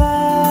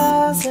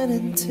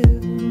 2002.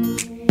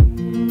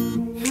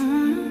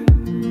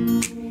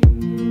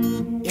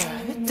 Yeah,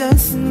 we're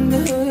dancing in the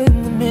hood,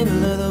 in the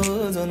middle of the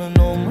woods, on a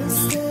no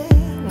mistake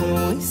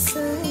when we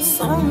sang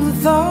song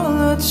with all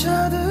our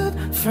childhood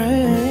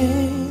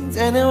friends.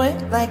 And it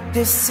went like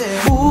this,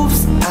 said,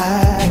 oops,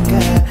 I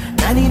got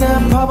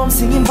 99 problems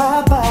singing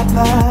bye, bye,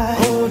 bye.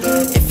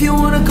 If you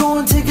wanna go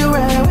and take a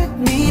ride with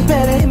me,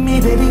 better hit me,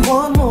 baby,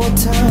 one more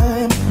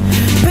time.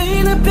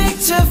 Paint a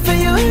picture for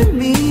you and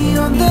me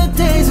on the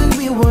days when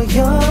we were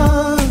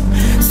young,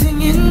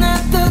 singing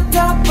at the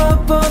top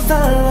of both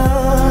our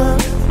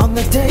lungs. On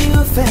the day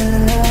you fell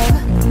in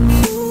love,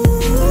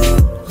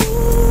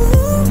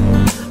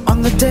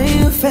 on the day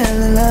you fell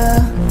in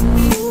love.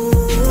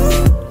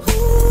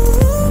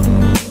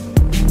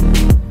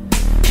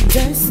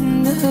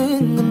 Dancing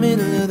in the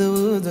middle of the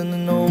woods,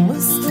 and no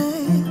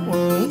mistake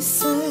when we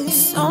sang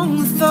song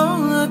with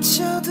all our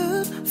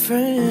childhood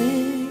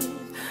friends.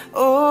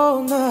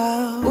 Oh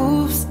no,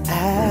 oops,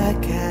 I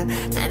got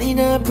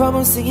 99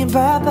 problems singing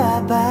bye,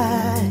 bye,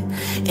 bye.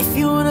 If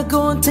you wanna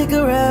go and take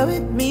a ride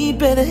with me,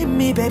 better hit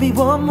me, baby,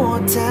 one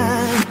more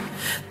time.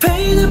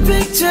 Paint a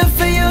picture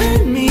for you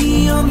and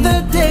me on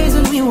the days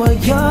when we were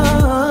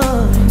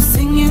young,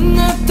 singing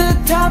at the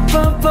top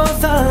of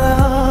both our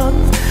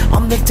lungs.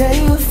 On the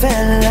day you fell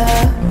in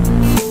love,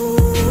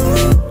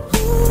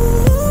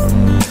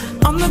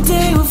 on the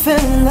day you fell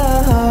in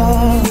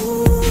love,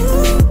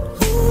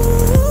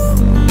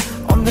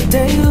 on the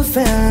day you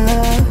fell in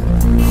love,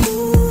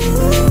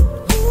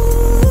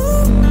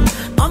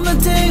 on the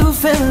day you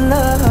fell in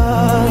love,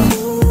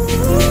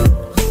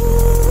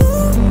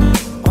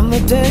 on the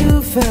day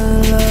you fell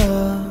in love.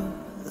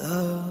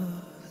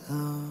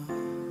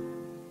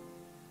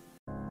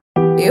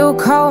 You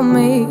call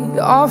me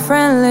all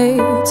friendly,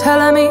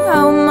 telling me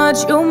how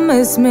much you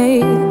miss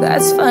me.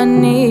 That's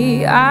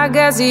funny, I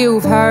guess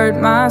you've heard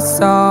my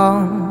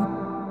song.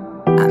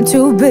 I'm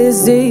too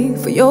busy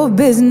for your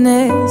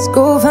business.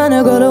 Go find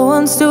a girl who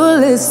wants to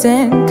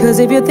listen. Cause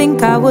if you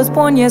think I was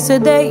born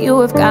yesterday, you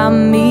have got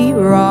me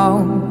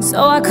wrong.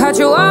 So I cut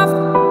you off,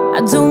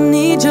 I don't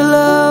need your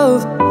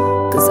love.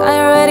 Cause I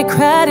already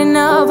cried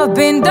enough, I've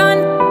been done,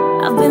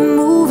 I've been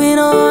moving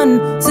on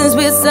since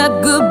we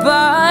said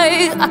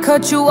goodbye. I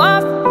cut you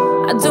off,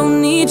 I don't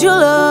need your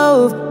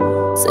love.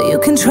 So you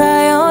can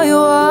try all you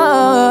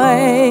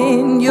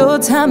want. Your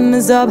time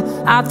is up,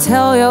 I'll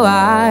tell you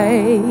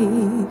why.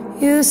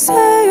 You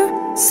say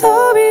you're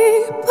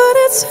sorry, but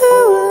it's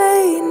too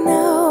late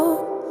now.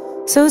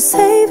 So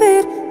save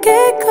it,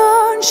 get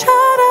gone,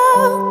 shut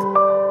up.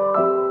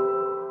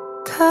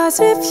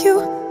 'Cause if you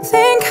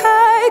think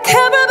I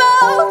care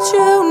about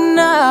you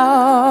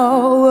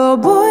now, well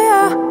boy,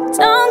 I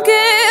don't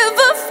give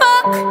a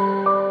fuck.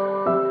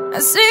 I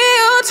see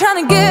you trying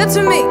to get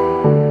to me,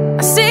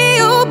 I see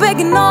you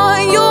begging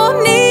on your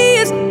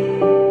knees.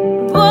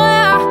 Boy,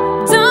 I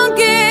don't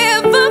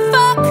give a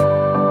fuck.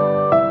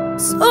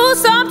 So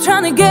stop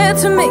trying to get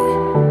to me,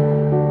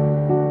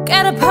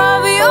 get up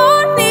off your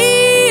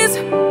knees.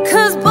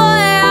 'Cause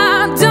boy,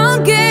 I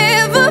don't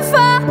give a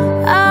fuck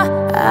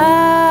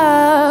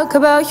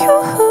about you.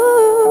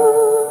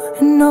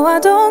 No, I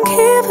don't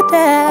give a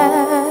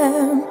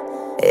damn.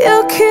 You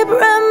keep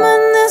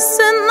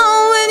reminiscing on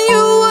when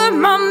you were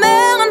my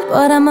man,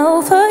 but I'm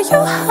over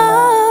you.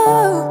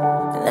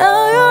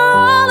 Now you're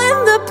all in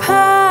the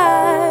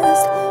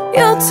past.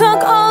 You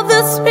took all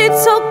the sweet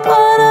talk,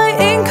 but I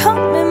ain't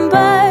coming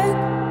back.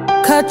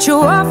 Cut you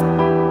off,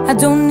 I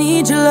don't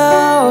need your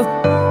love,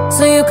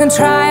 so you can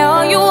try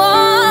all you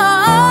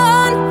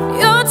want.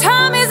 Your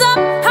time is up,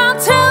 I'll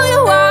tell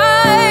you why.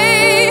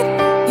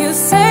 You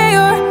say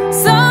you're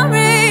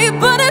sorry,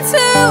 but it's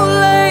too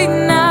late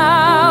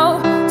now.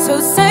 So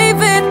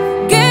save it,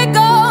 get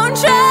going,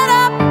 shut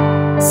up.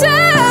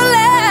 Too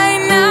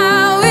late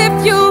now. If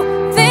you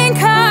think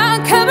I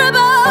care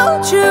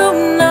about you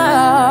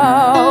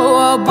now,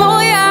 oh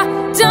boy, I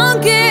don't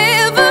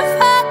give a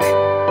fuck.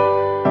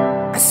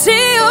 I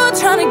see you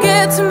trying to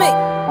get to me,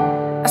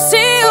 I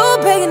see you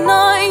begging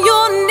on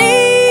your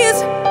knees.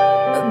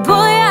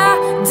 Boy, I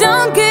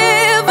don't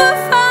give a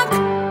fuck.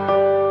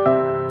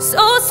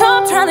 So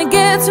stop trying to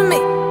get to me,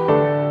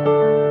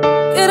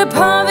 get up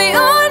on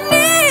your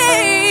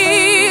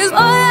knees.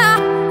 Boy, I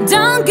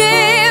don't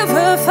give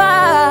a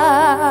fuck.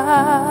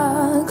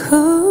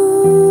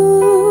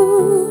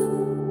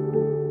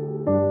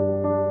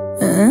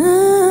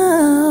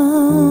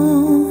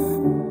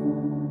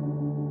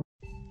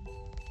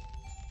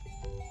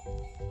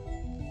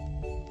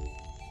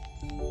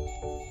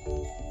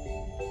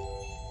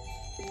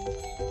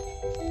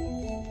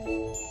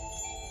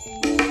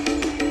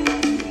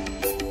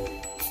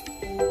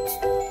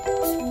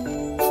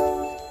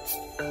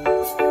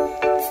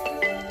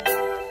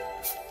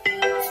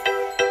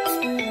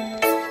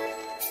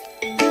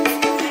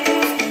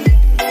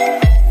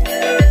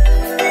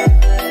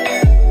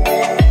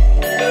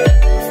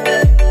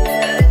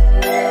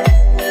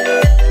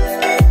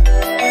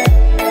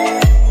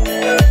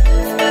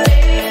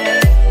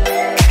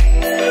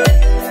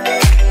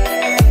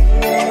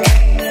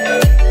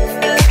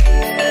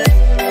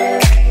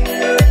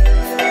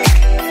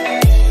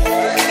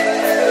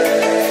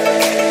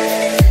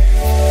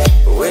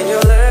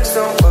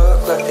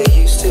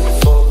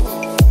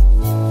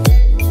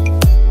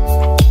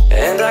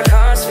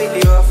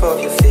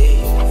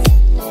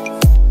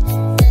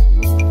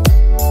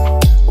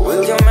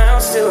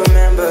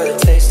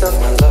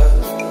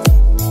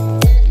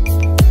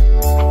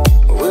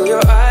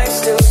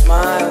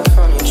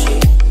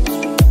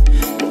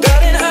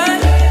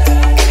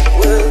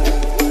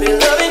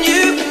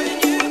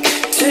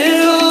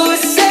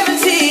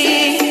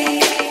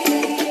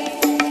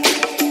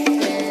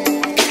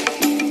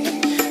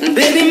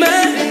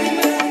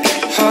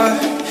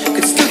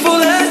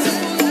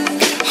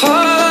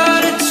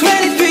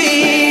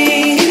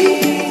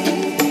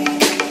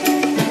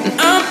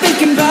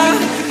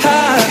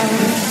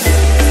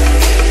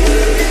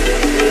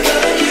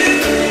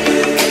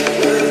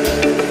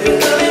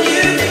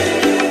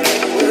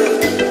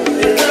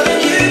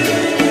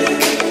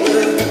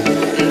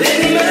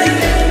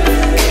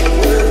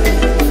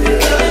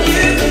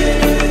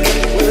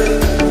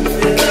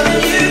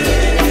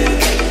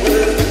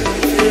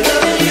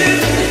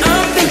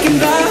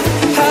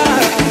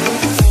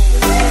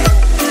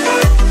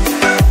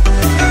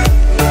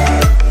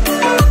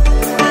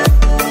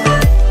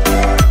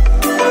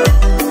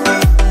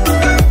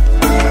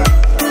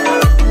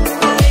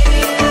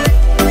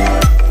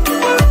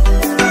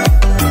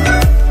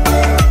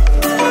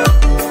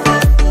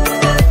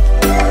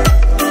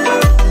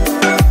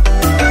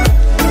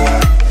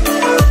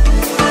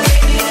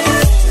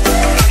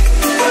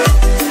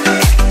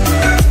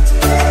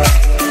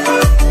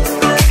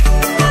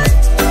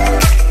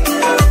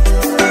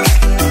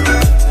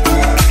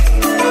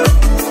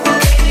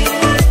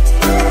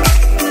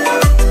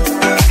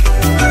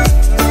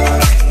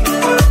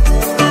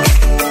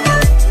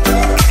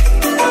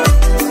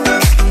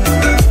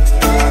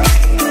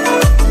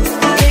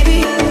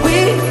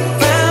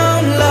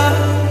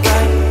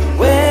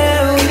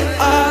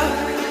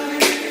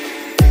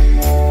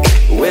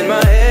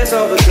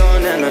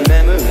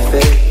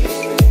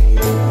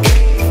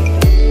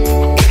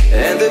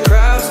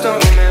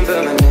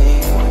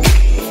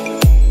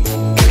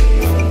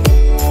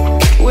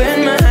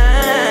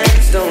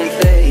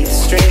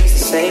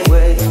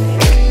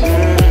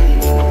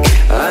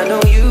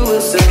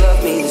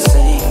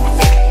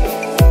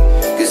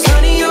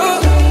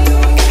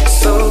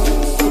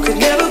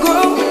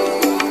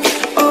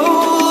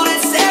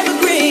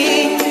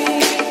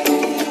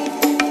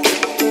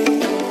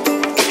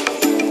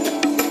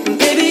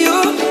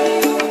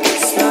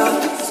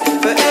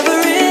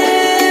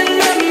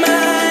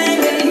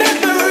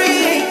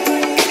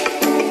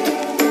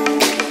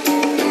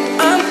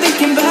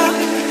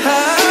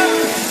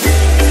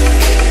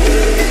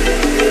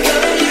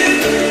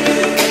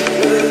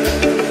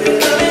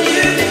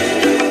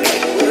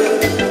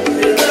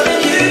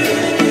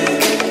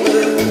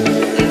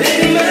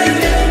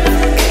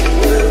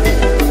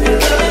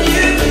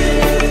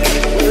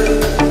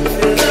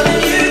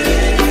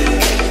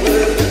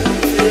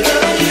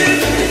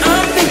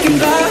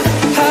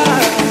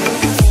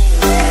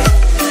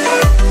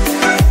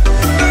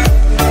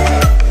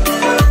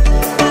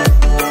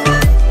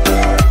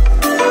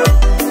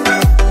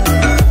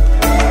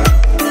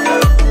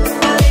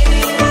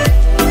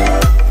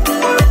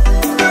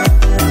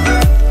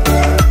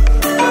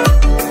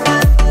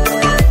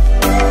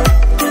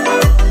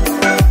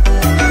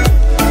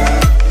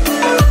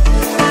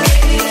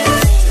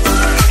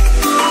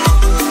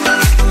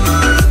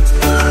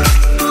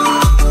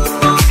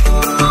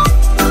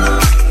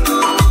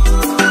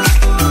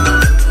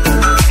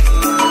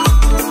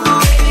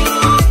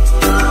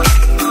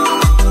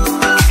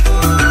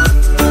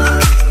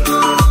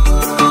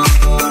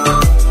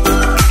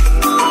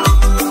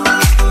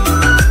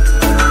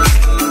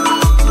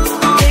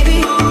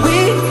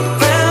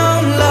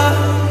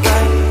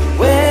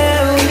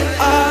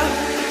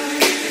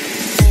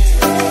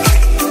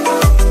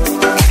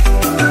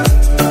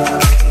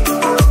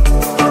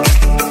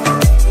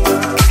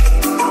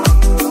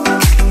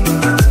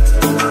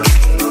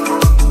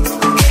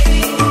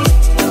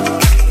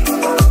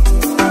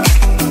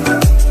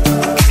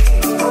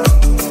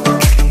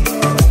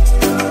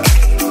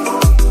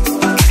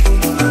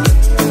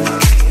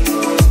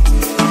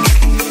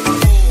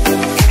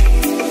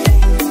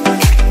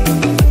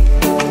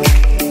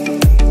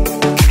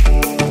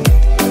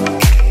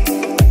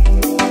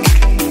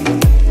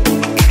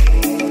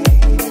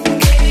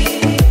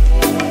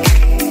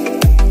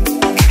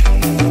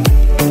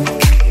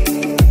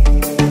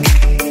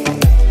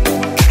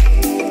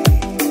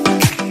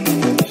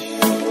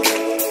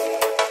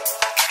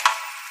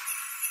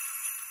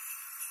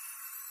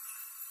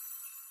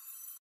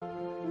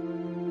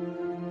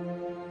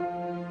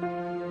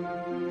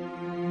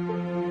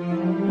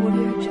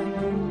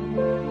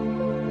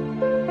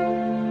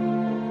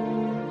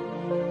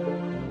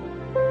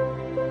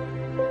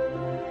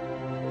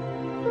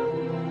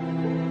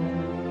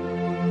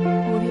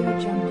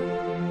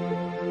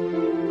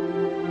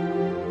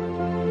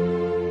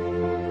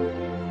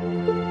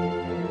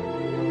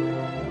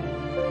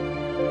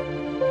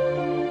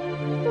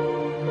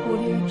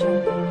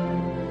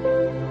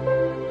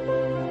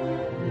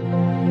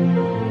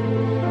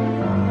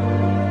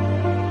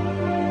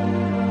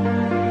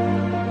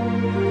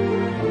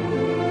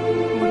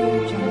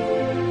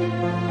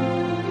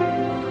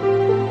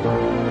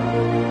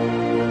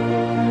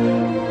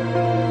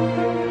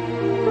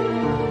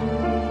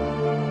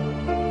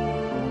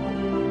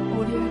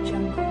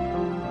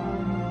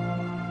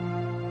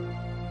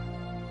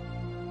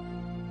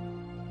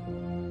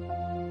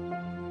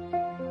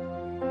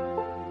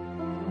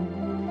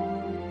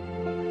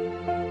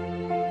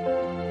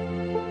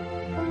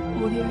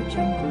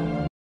 jungle.